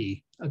 and that would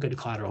be a good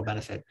collateral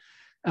benefit.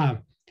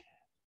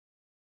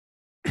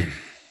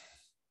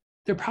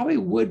 There probably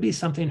would be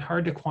something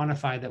hard to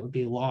quantify that would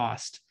be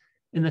lost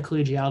in the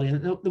collegiality.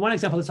 And the one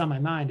example that's on my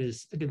mind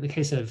is the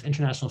case of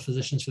International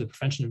Physicians for the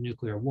Prevention of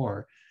Nuclear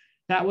War.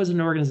 That was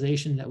an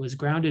organization that was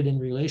grounded in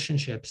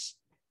relationships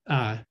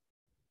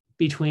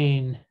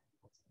between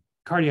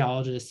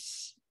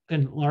cardiologists,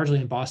 and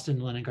largely in Boston,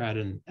 Leningrad,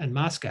 and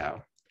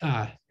Moscow.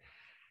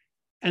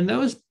 And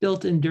those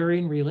built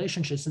enduring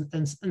relationships,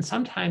 and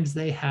sometimes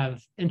they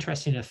have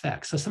interesting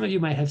effects. So some of you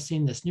might have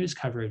seen this news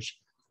coverage.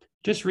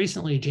 Just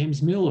recently,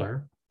 James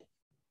Mueller,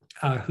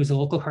 who's a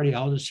local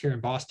cardiologist here in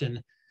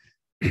Boston,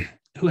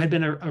 who had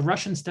been a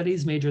Russian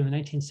studies major in the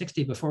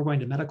 1960s before going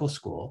to medical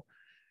school.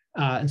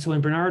 And so when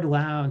Bernard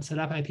Lown set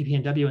up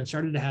IPPNW and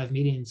started to have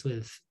meetings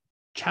with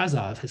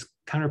Chazov, his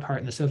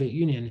counterpart in the Soviet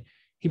Union,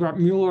 he brought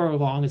Mueller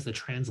along as the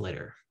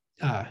translator,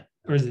 or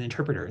as an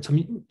interpreter.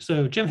 And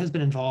so Jim has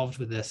been involved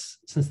with this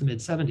since the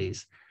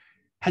mid-70s,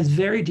 has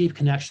very deep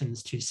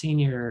connections to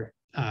senior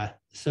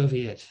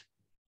Soviet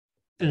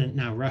and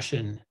now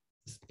Russian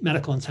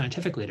medical and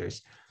scientific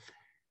leaders.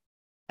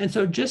 And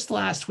so just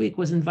last week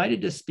was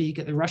invited to speak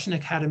at the Russian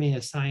Academy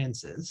of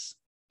Sciences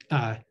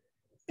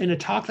in a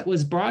talk that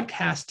was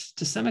broadcast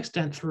to some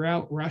extent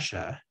throughout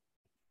Russia,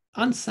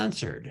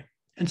 uncensored.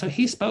 And so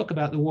he spoke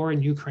about the war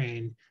in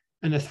Ukraine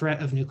and the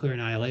threat of nuclear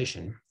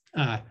annihilation.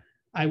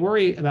 I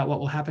worry about what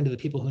will happen to the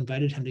people who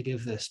invited him to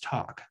give this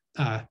talk.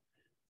 But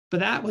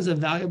that was a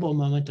valuable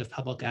moment of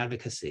public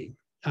advocacy.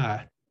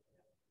 And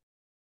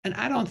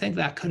I don't think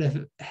that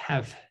could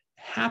have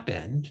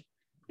happened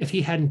if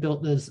he hadn't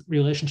built those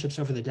relationships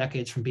over the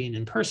decades from being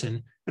in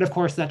person. But of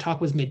course, that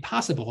talk was made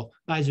possible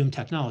by Zoom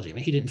technology. I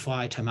mean, he didn't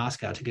fly to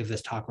Moscow to give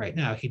this talk right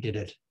now. He did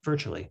it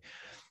virtually.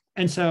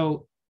 And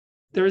so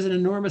there is an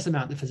enormous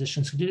amount that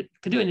physicians could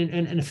do.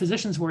 And if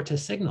physicians were to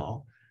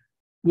signal,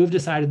 we've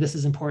decided this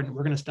is important,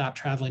 we're going to stop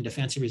traveling to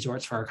fancy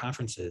resorts for our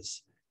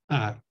conferences,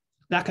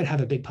 that could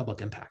have a big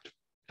public impact.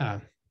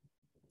 It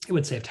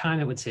would save time,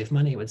 it would save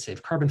money, it would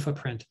save carbon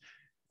footprint.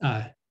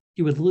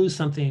 You would lose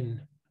something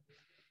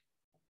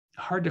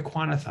hard to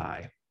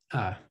quantify,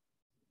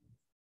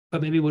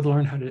 but maybe would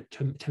learn how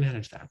to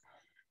manage that.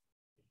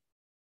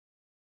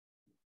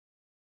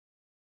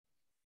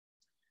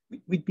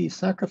 We'd be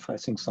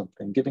sacrificing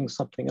something, giving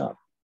something up.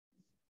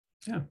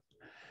 Yeah.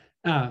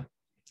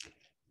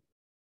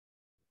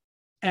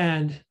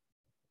 And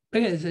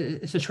again,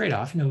 it's a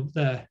trade-off.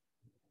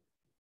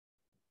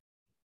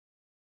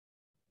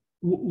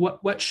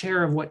 What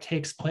share of what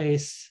takes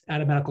place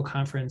at a medical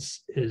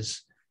conference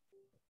is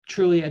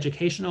truly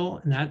educational,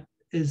 and that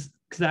is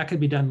because that could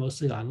be done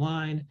mostly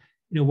online,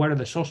 what are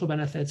the social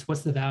benefits?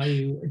 What's the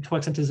value? To what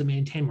extent does it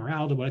maintain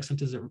morale? To what extent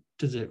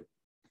does it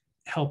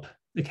help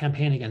the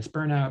campaign against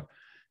burnout?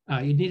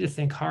 You need to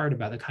think hard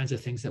about the kinds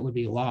of things that would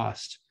be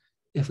lost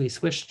if we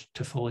switched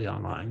to fully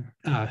online.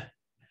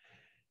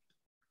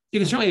 You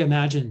can certainly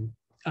imagine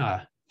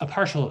a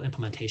partial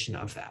implementation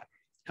of that.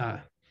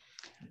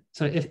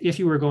 So if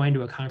you were going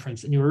to a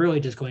conference and you were really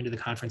just going to the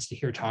conference to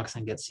hear talks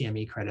and get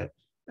CME credit,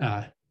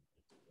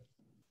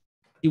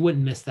 you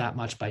wouldn't miss that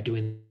much by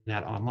doing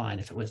that online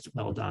if it was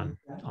well done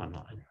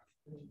online.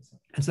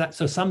 And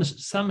so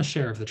some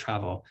share of the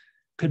travel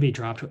could be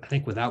dropped, I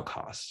think, without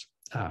cost.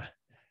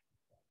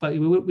 But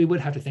we would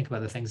have to think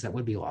about the things that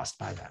would be lost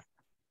by that.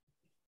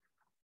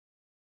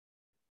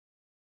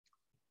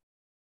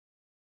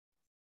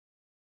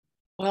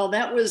 Well,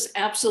 that was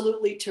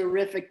absolutely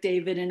terrific,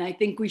 David. And I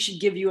think we should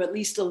give you at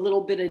least a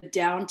little bit of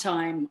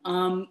downtime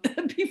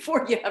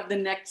before you have the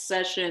next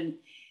session,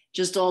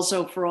 just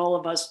also for all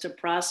of us to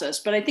process.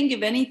 But I think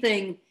if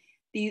anything,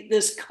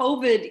 this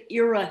COVID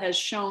era has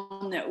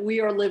shown that we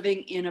are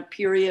living in a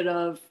period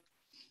of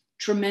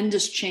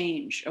tremendous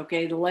change.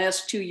 Okay, the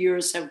last 2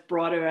 years have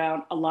brought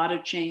about a lot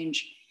of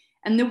change.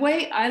 And the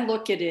way I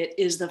look at it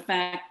is the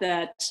fact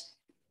that,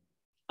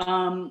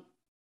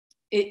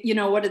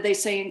 what did they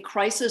say in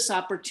crisis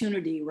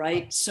opportunity,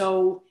 right?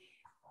 So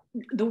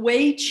the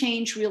way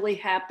change really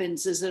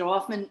happens is it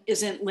often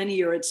isn't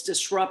linear, it's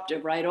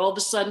disruptive, right? All of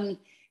a sudden,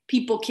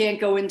 people can't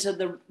go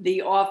into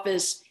the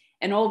office,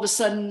 and all of a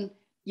sudden,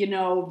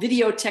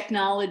 video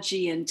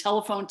technology and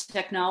telephone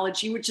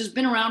technology, which has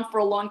been around for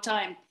a long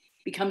time,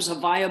 becomes a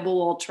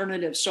viable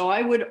alternative. So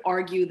I would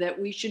argue that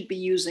we should be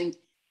using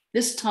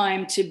this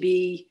time to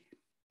be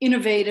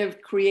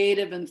innovative,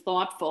 creative, and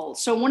thoughtful.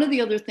 So one of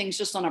the other things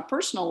just on a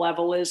personal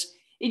level is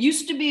it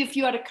used to be if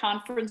you had a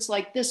conference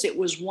like this, it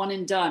was one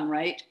and done,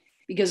 right?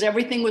 Because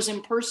everything was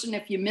in person.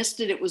 If you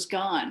missed it, it was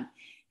gone.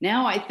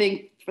 Now I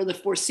think for the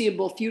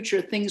foreseeable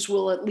future, things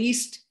will at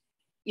least,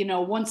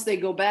 once they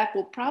go back,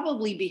 will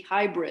probably be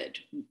hybrid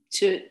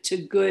to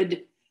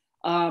good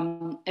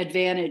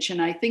advantage. And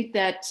I think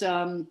that,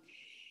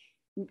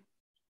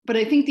 but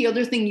I think the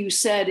other thing you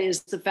said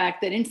is the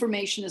fact that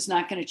information is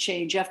not going to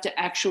change. You have to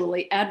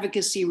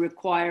advocacy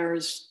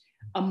requires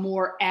a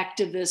more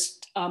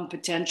activist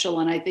potential.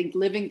 And I think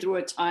living through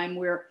a time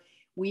where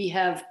we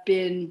have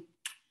been,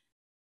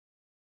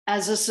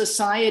 as a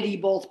society,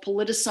 both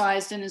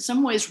politicized and in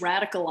some ways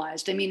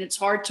radicalized. I mean, it's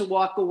hard to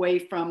walk away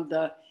from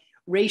the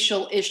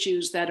racial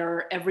issues that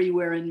are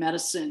everywhere in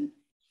medicine.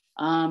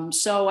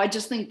 So I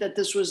just think that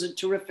this was a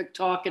terrific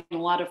talk and a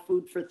lot of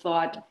food for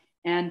thought.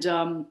 And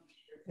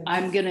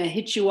I'm going to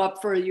hit you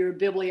up for your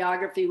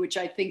bibliography, which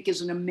I think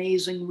is an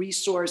amazing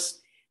resource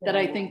that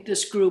I think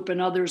this group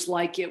and others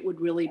like it would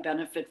really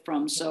benefit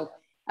from. So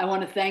I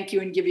want to thank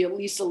you and give you at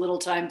least a little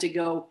time to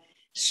go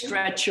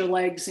stretch your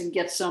legs and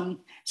get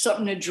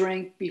something to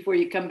drink before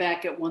you come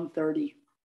back at 1:30.